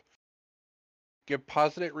and off. Give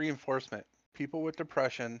positive reinforcement. People with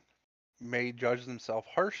depression may judge themselves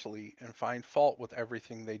harshly and find fault with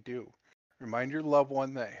everything they do. Remind your loved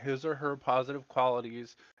one that his or her positive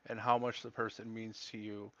qualities and how much the person means to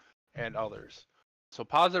you and others. So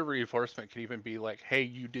positive reinforcement can even be like, "Hey,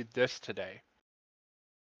 you did this today.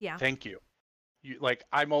 Yeah. Thank you." You like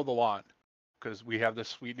I mow the lawn because we have this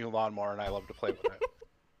sweet new lawnmower and I love to play with it.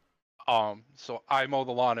 So I mow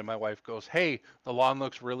the lawn and my wife goes, "Hey, the lawn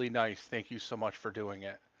looks really nice. Thank you so much for doing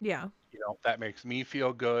it." Yeah. That makes me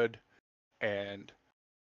feel good and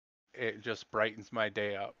it just brightens my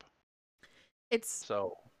day up. It's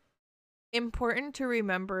So, important to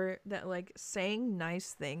remember that like saying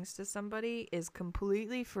nice things to somebody is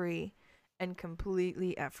completely free and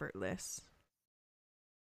completely effortless.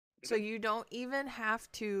 So you don't even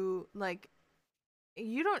have to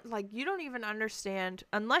you don't even understand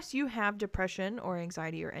unless you have depression or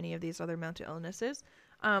anxiety or any of these other mental illnesses.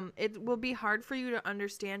 It will be hard for you to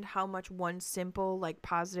understand how much one simple like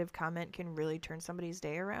positive comment can really turn somebody's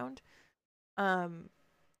day around. Um,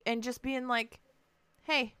 and just being like,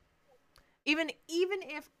 hey, even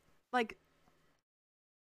if like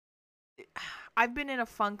I've been in a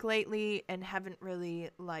funk lately and haven't really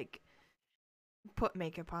like put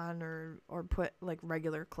makeup on or put like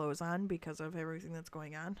regular clothes on because of everything that's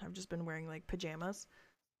going on. I've just been wearing like pajamas.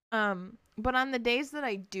 But on the days that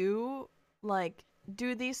I do like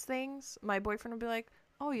do these things, my boyfriend will be like,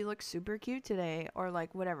 "Oh, you look super cute today," or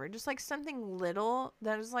like whatever. Just like something little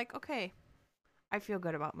that is like, "Okay, I feel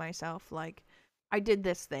good about myself. Like I did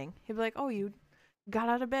this thing." He'll be like, "Oh, you got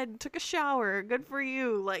out of bed, took a shower. Good for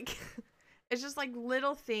you." Like it's just like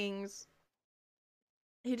little things.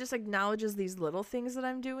 He just acknowledges these little things that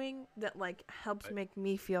I'm doing that like helps but make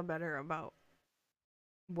me feel better about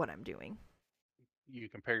what I'm doing. you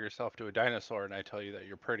compare yourself to a dinosaur and I tell you that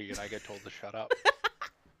you're pretty and I get told to shut up.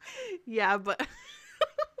 Yeah, but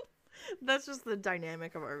that's just the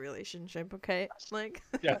dynamic of our relationship, okay? Like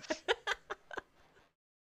Yes.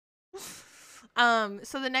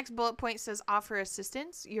 so the next bullet point says offer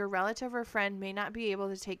assistance. Your relative or friend may not be able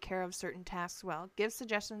to take care of certain tasks well. Give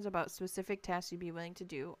suggestions about specific tasks you'd be willing to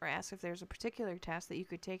do or ask if there's a particular task that you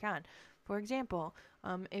could take on. For example,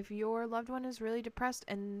 if your loved one is really depressed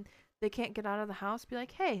and they can't get out of the house, be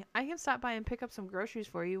like, "Hey, I can stop by and pick up some groceries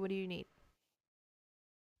for you. What do you need?"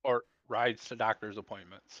 Or rides to doctor's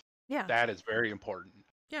appointments. Yeah. That is very important.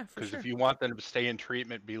 Yeah, for Because if sure. you want them to stay in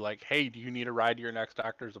treatment, be like, "Hey, do you need a ride to your next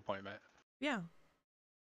doctor's appointment?" Yeah.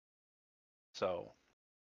 So,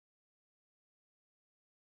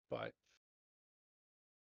 but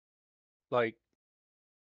like,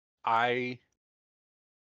 I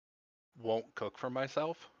won't cook for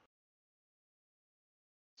myself.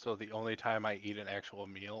 So the only time I eat an actual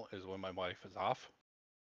meal is when my wife is off.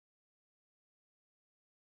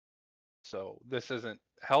 So this isn't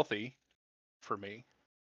healthy for me,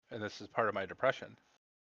 and this is part of my depression.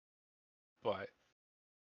 But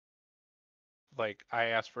like, I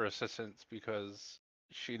ask for assistance because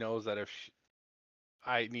she knows that if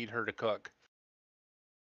I need her to cook,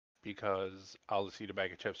 because I'll just eat a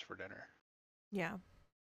bag of chips for dinner. Yeah.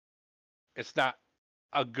 It's not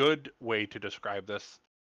a good way to describe this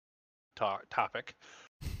topic,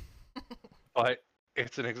 but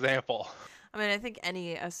it's an example. I mean, I think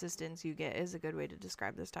any assistance you get is a good way to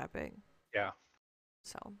describe this topic. Yeah.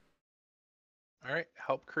 So, All right.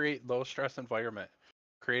 Help create low stress environment.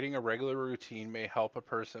 Creating a regular routine may help a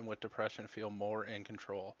person with depression feel more in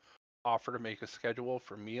control. Offer to make a schedule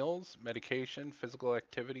for meals, medication, physical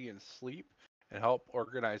activity, and sleep, and help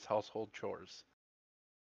organize household chores.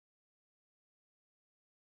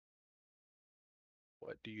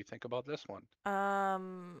 What do you think about this one?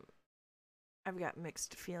 um, I've got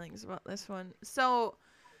mixed feelings about this one. So,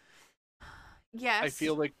 I yes,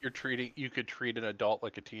 feel like you could treat an adult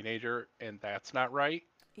like a teenager, and that's not right.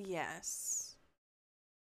 yes.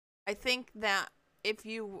 I think that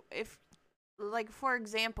if like for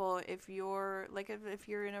example, if you're like if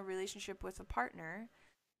you're in a relationship with a partner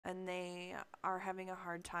and they are having a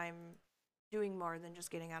hard time doing more than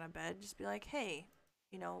just getting out of bed, just be like, "Hey,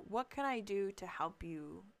 what can I do to help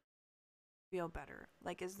you feel better?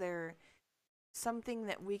 Like, is there something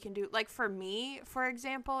that we can do?" Like, for me, for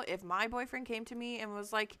example, if my boyfriend came to me and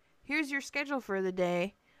was like, "Here's your schedule for the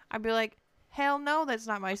day," I'd be like, "Hell no, that's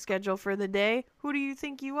not my schedule for the day. Who do you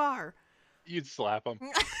think you are?" You'd slap them.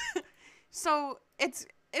 So it's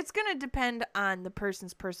gonna depend on the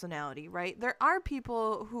person's personality, right? There are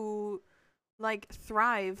people who like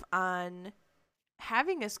thrive on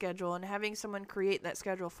having a schedule and having someone create that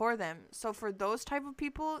schedule for them. So for those type of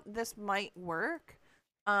people, this might work.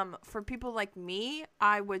 For people like me,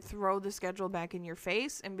 I would throw the schedule back in your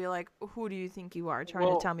face and be like, "Who do you think you are, trying to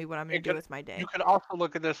Well, tell me what I'm going it to do could with my you day?" could also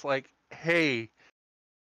look at this like, hey,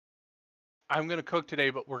 I'm gonna cook today,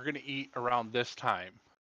 but we're gonna eat around this time.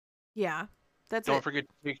 Yeah, that's Don't it.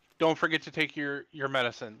 forget to take your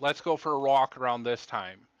medicine. Let's go for a walk around this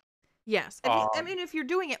time. Yes. I Um, mean, if you're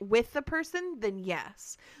doing it with the person, then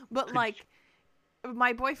yes. But could like,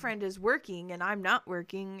 my boyfriend is working and I'm not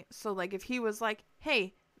working, so like, if he was like,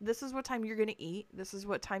 "Hey, this is what time you're gonna eat. This is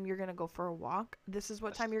what time you're gonna go for a walk. This is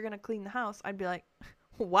what time you're gonna clean the house," I'd be like,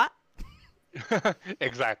 "What?"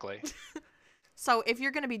 exactly. So if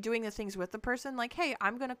you're going to be doing the things with the person, like, "Hey,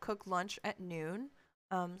 I'm going to cook lunch at noon.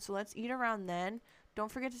 So let's eat around then.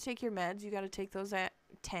 Don't forget to take your meds. You got to take those at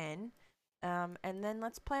 10. And then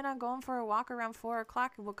let's plan on going for a walk around 4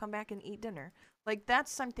 o'clock and we'll come back and eat dinner." Like,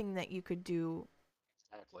 that's something that you could do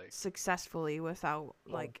Exactly. successfully without,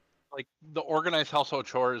 So, like, like the organized household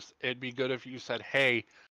chores, it'd be good if you said, "Hey,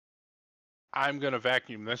 I'm gonna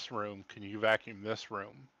vacuum this room. Can you vacuum this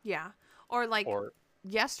room?" yeah. Or like Or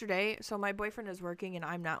yesterday, so my boyfriend is working and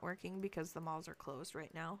I'm not working because the malls are closed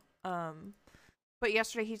right now. But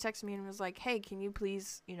yesterday he texted me and was like, "Hey, can you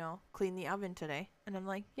please, clean the oven today?" And I'm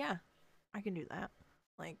like, "Yeah, I can do that."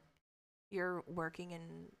 Like, you're working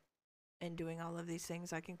and doing all of these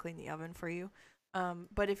things, I can clean the oven for you.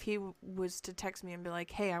 But if he was to text me and be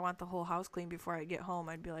like, "Hey, I want the whole house clean before I get home,"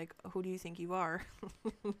 I'd be like, "Who do you think you are?"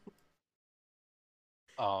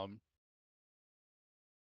 um,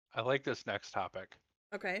 I like this next topic.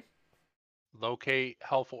 Okay. Locate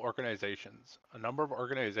helpful organizations. A number of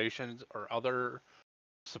organizations or other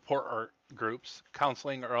support groups,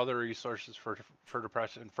 counseling, or other resources for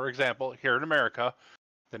depression. For example, here in America,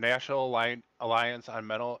 the National Alliance on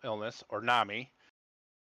Mental Illness, or NAMI,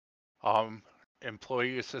 um,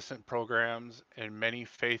 employee assistance programs, and many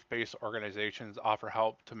faith-based organizations offer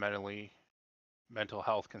help to mental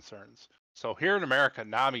health concerns. So here in America,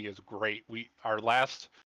 NAMI is great. Our last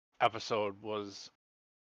episode was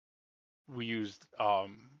we used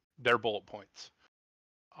their bullet points.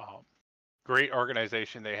 Um, Great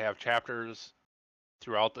organization. They have chapters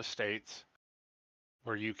throughout the states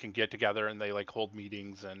where you can get together and they like hold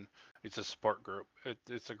meetings, and it's a support group.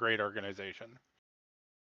 It's a great organization.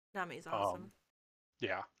 Nami's Um, awesome.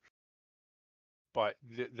 yeah, but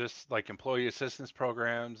this like employee assistance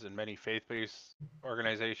programs and many faith-based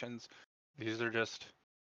organizations, these are just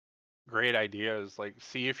great ideas. Like,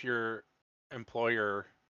 see if your employer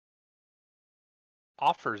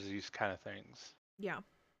offers these kind of things. Yeah.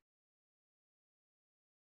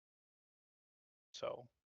 So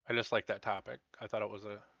I just like that topic. I thought it was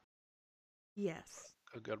Yes.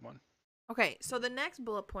 a good one. Okay, so the next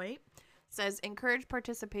bullet point says encourage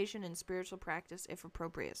participation in spiritual practice if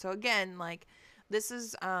appropriate. So again, like, this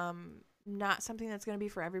is not something that's going to be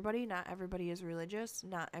for everybody. Not everybody is religious.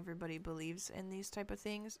 Not everybody believes in these type of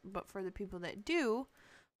things, but for the people that do,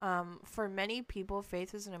 for many people,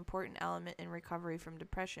 faith is an important element in recovery from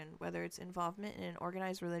depression, whether it's involvement in an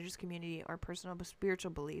organized religious community or personal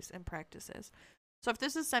spiritual beliefs and practices. So if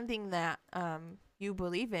this is something that you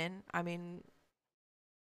believe in, I mean,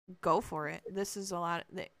 go for it. This is a lot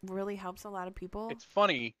that really helps a lot of people. It's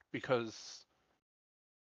funny because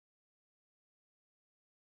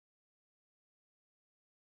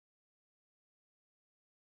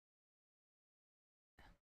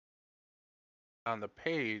on the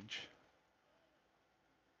page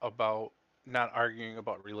about not arguing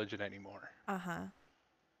about religion anymore. Uh-huh.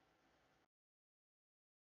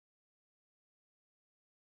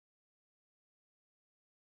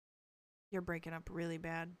 You're breaking up really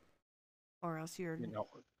bad, or else you're You know,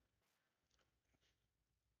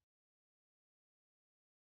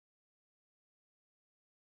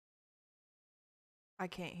 I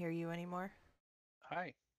can't hear you anymore.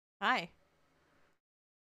 hi. Hi.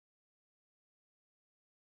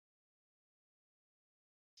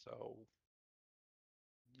 So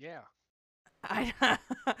yeah, I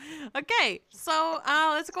Okay. So,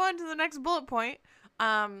 let's go on to the next bullet point.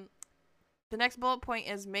 Um the next bullet point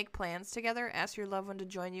is make plans together. Ask your loved one to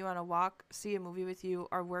join you on a walk, see a movie with you,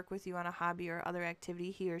 or work with you on a hobby or other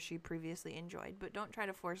activity he or she previously enjoyed. But don't try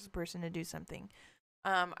to force the person to do something.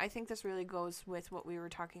 I think this really goes with what we were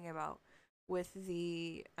talking about with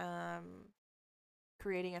the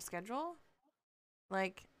creating a schedule.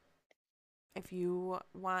 Like, if you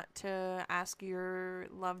want to ask your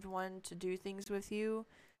loved one to do things with you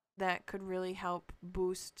that could really help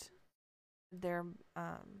boost their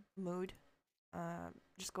mood,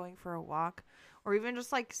 just going for a walk, or even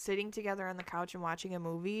just like sitting together on the couch and watching a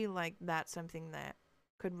movie, like, that's something that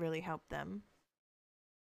could really help them.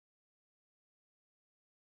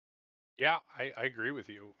 Yeah, I agree with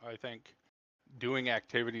you. I think doing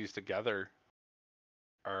activities together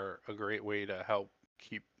are a great way to help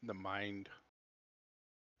keep the mind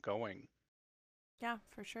going. Yeah,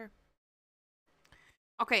 for sure.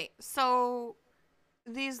 Okay, so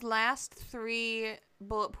these last three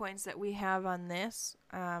bullet points that we have on this,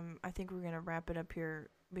 I think we're gonna wrap it up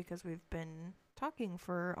here because we've been talking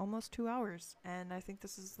for almost 2 hours, and I think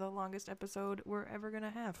this is the longest episode we're ever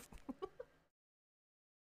gonna have.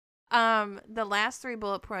 The last three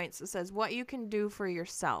bullet points, it says what you can do for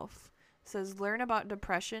yourself. It says learn about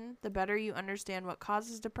depression. The better you understand what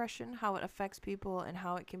causes depression, how it affects people, and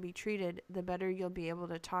how it can be treated, the better you'll be able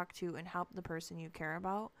to talk to and help the person you care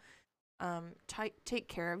about. Take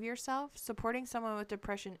care of yourself. Supporting someone with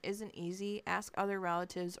depression isn't easy. Ask other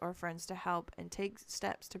relatives or friends to help and take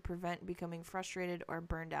steps to prevent becoming frustrated or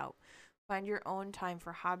burned out. Find your own time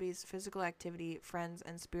for hobbies, physical activity, friends,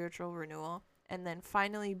 and spiritual renewal. And then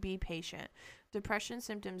finally, be patient. Depression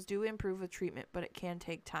symptoms do improve with treatment, but it can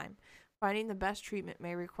take time. Finding the best treatment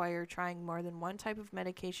may require trying more than one type of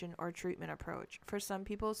medication or treatment approach. For some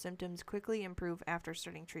people, symptoms quickly improve after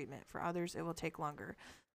starting treatment. For others, it will take longer.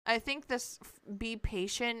 I think this be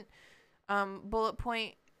patient bullet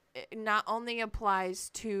point not only applies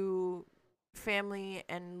to family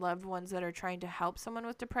and loved ones that are trying to help someone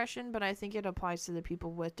with depression, but I think it applies to the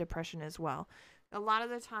people with depression as well. A lot of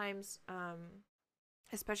the times,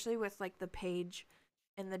 especially with like the page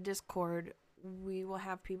and the Discord, we will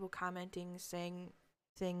have people commenting saying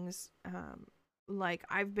things like,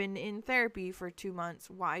 I've been in therapy for 2 months.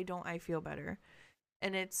 Why don't I feel better?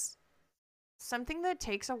 And it's something that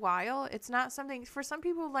takes a while. It's not something for some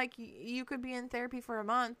people, like you could be in therapy for a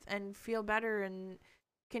month and feel better and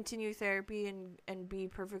continue therapy and be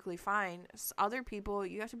perfectly fine. Other people,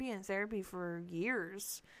 you have to be in therapy for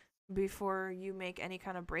years before you make any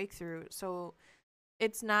kind of breakthrough. So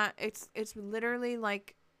it's not it's literally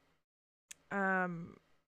like um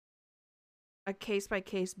a case by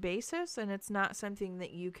case basis, and it's not something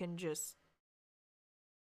that you can just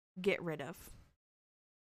get rid of.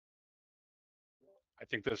 I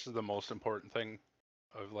think this is the most important thing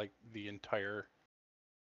of like the entire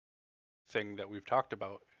thing that we've talked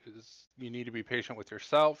about is you need to be patient with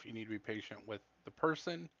yourself, you need to be patient with the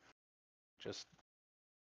person. Just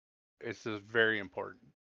it's just very important.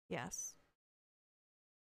 Yes.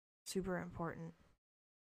 Super important.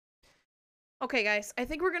 Okay, guys, I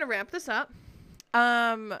think we're going to wrap this up.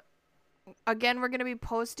 Um Again, we're going to be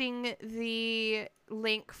posting the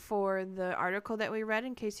link for the article that we read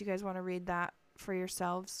in case you guys want to read that for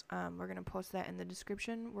yourselves. We're going to post that in the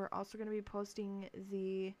description. We're also going to be posting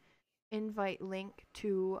the invite link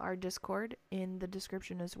to our Discord in the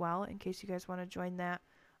description as well in case you guys want to join that.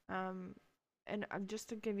 And just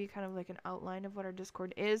to give you kind of like an outline of what our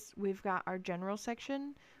Discord is, we've got our general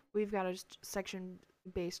section. We've got a section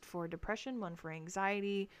based for depression, one for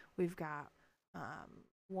anxiety. We've got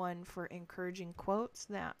one for encouraging quotes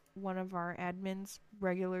that one of our admins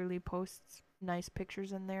regularly posts nice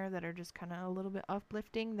pictures in there that are just kind of a little bit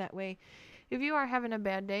uplifting. That way, if you are having a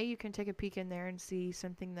bad day, you can take a peek in there and see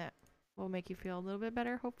something that will make you feel a little bit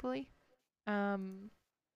better, hopefully.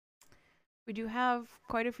 We do have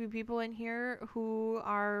quite a few people in here who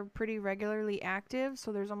are pretty regularly active,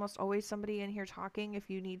 so there's almost always somebody in here talking if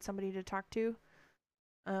you need somebody to talk to.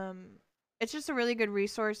 It's just a really good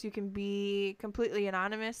resource. You can be completely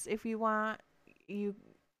anonymous if you want. You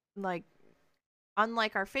like,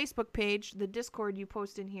 unlike our Facebook page, the Discord you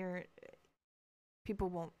post in here, people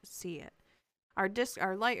won't see it. Our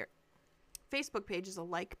Facebook page is a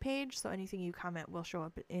like page, so anything you comment will show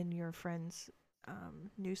up in your friends'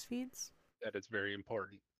 news feeds. That is very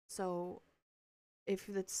important. So if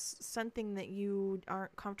it's something that you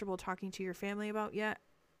aren't comfortable talking to your family about yet,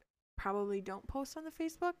 probably don't post on the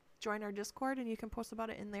Facebook. Join our Discord and you can post about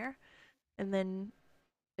it in there. And then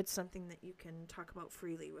it's something that you can talk about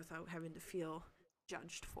freely without having to feel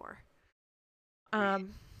judged for.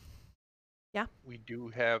 Yeah. We do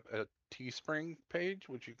have a Teespring page,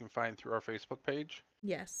 which you can find through our Facebook page.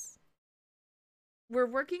 Yes. We're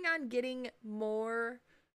working on getting more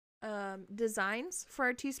designs for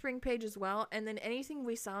our Teespring page as well, and then anything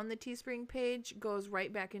we saw on the Teespring page goes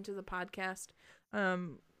right back into the podcast.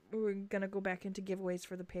 We're gonna go back into giveaways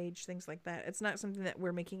for the page, things like that. It's not something that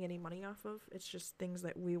we're making any money off of. It's just things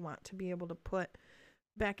that we want to be able to put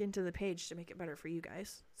back into the page to make it better for you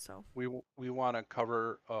guys. So We want to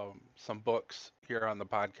cover some books here on the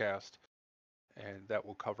podcast, and that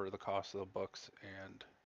will cover the cost of the books and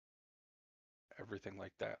everything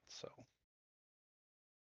like that. So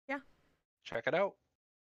yeah. check it out.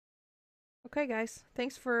 Okay, guys.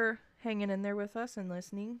 Thanks for hanging in there with us and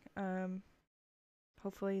listening.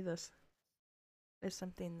 Hopefully this is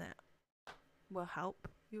something that will help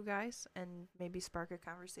you guys and maybe spark a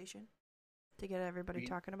conversation to get everybody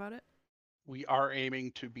talking about it. We are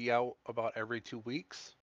aiming to be out about every 2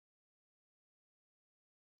 weeks.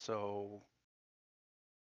 So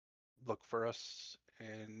look for us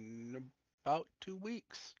in about 2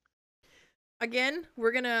 weeks. Again,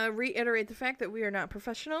 we're going to reiterate the fact that we are not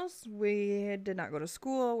professionals. We did not go to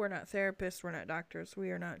school. We're not therapists. We're not doctors.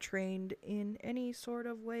 We are not trained in any sort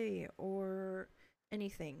of way or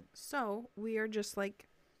anything. So we are just like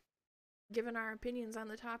giving our opinions on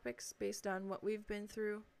the topics based on what we've been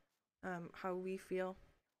through, how we feel.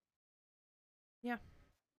 Yeah.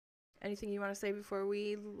 Anything you want to say before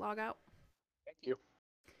we log out? Thank you.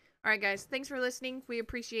 All right, guys. Thanks for listening. We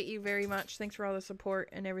appreciate you very much. Thanks for all the support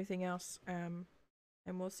and everything else. And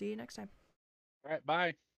we'll see you next time. All right.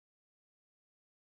 Bye.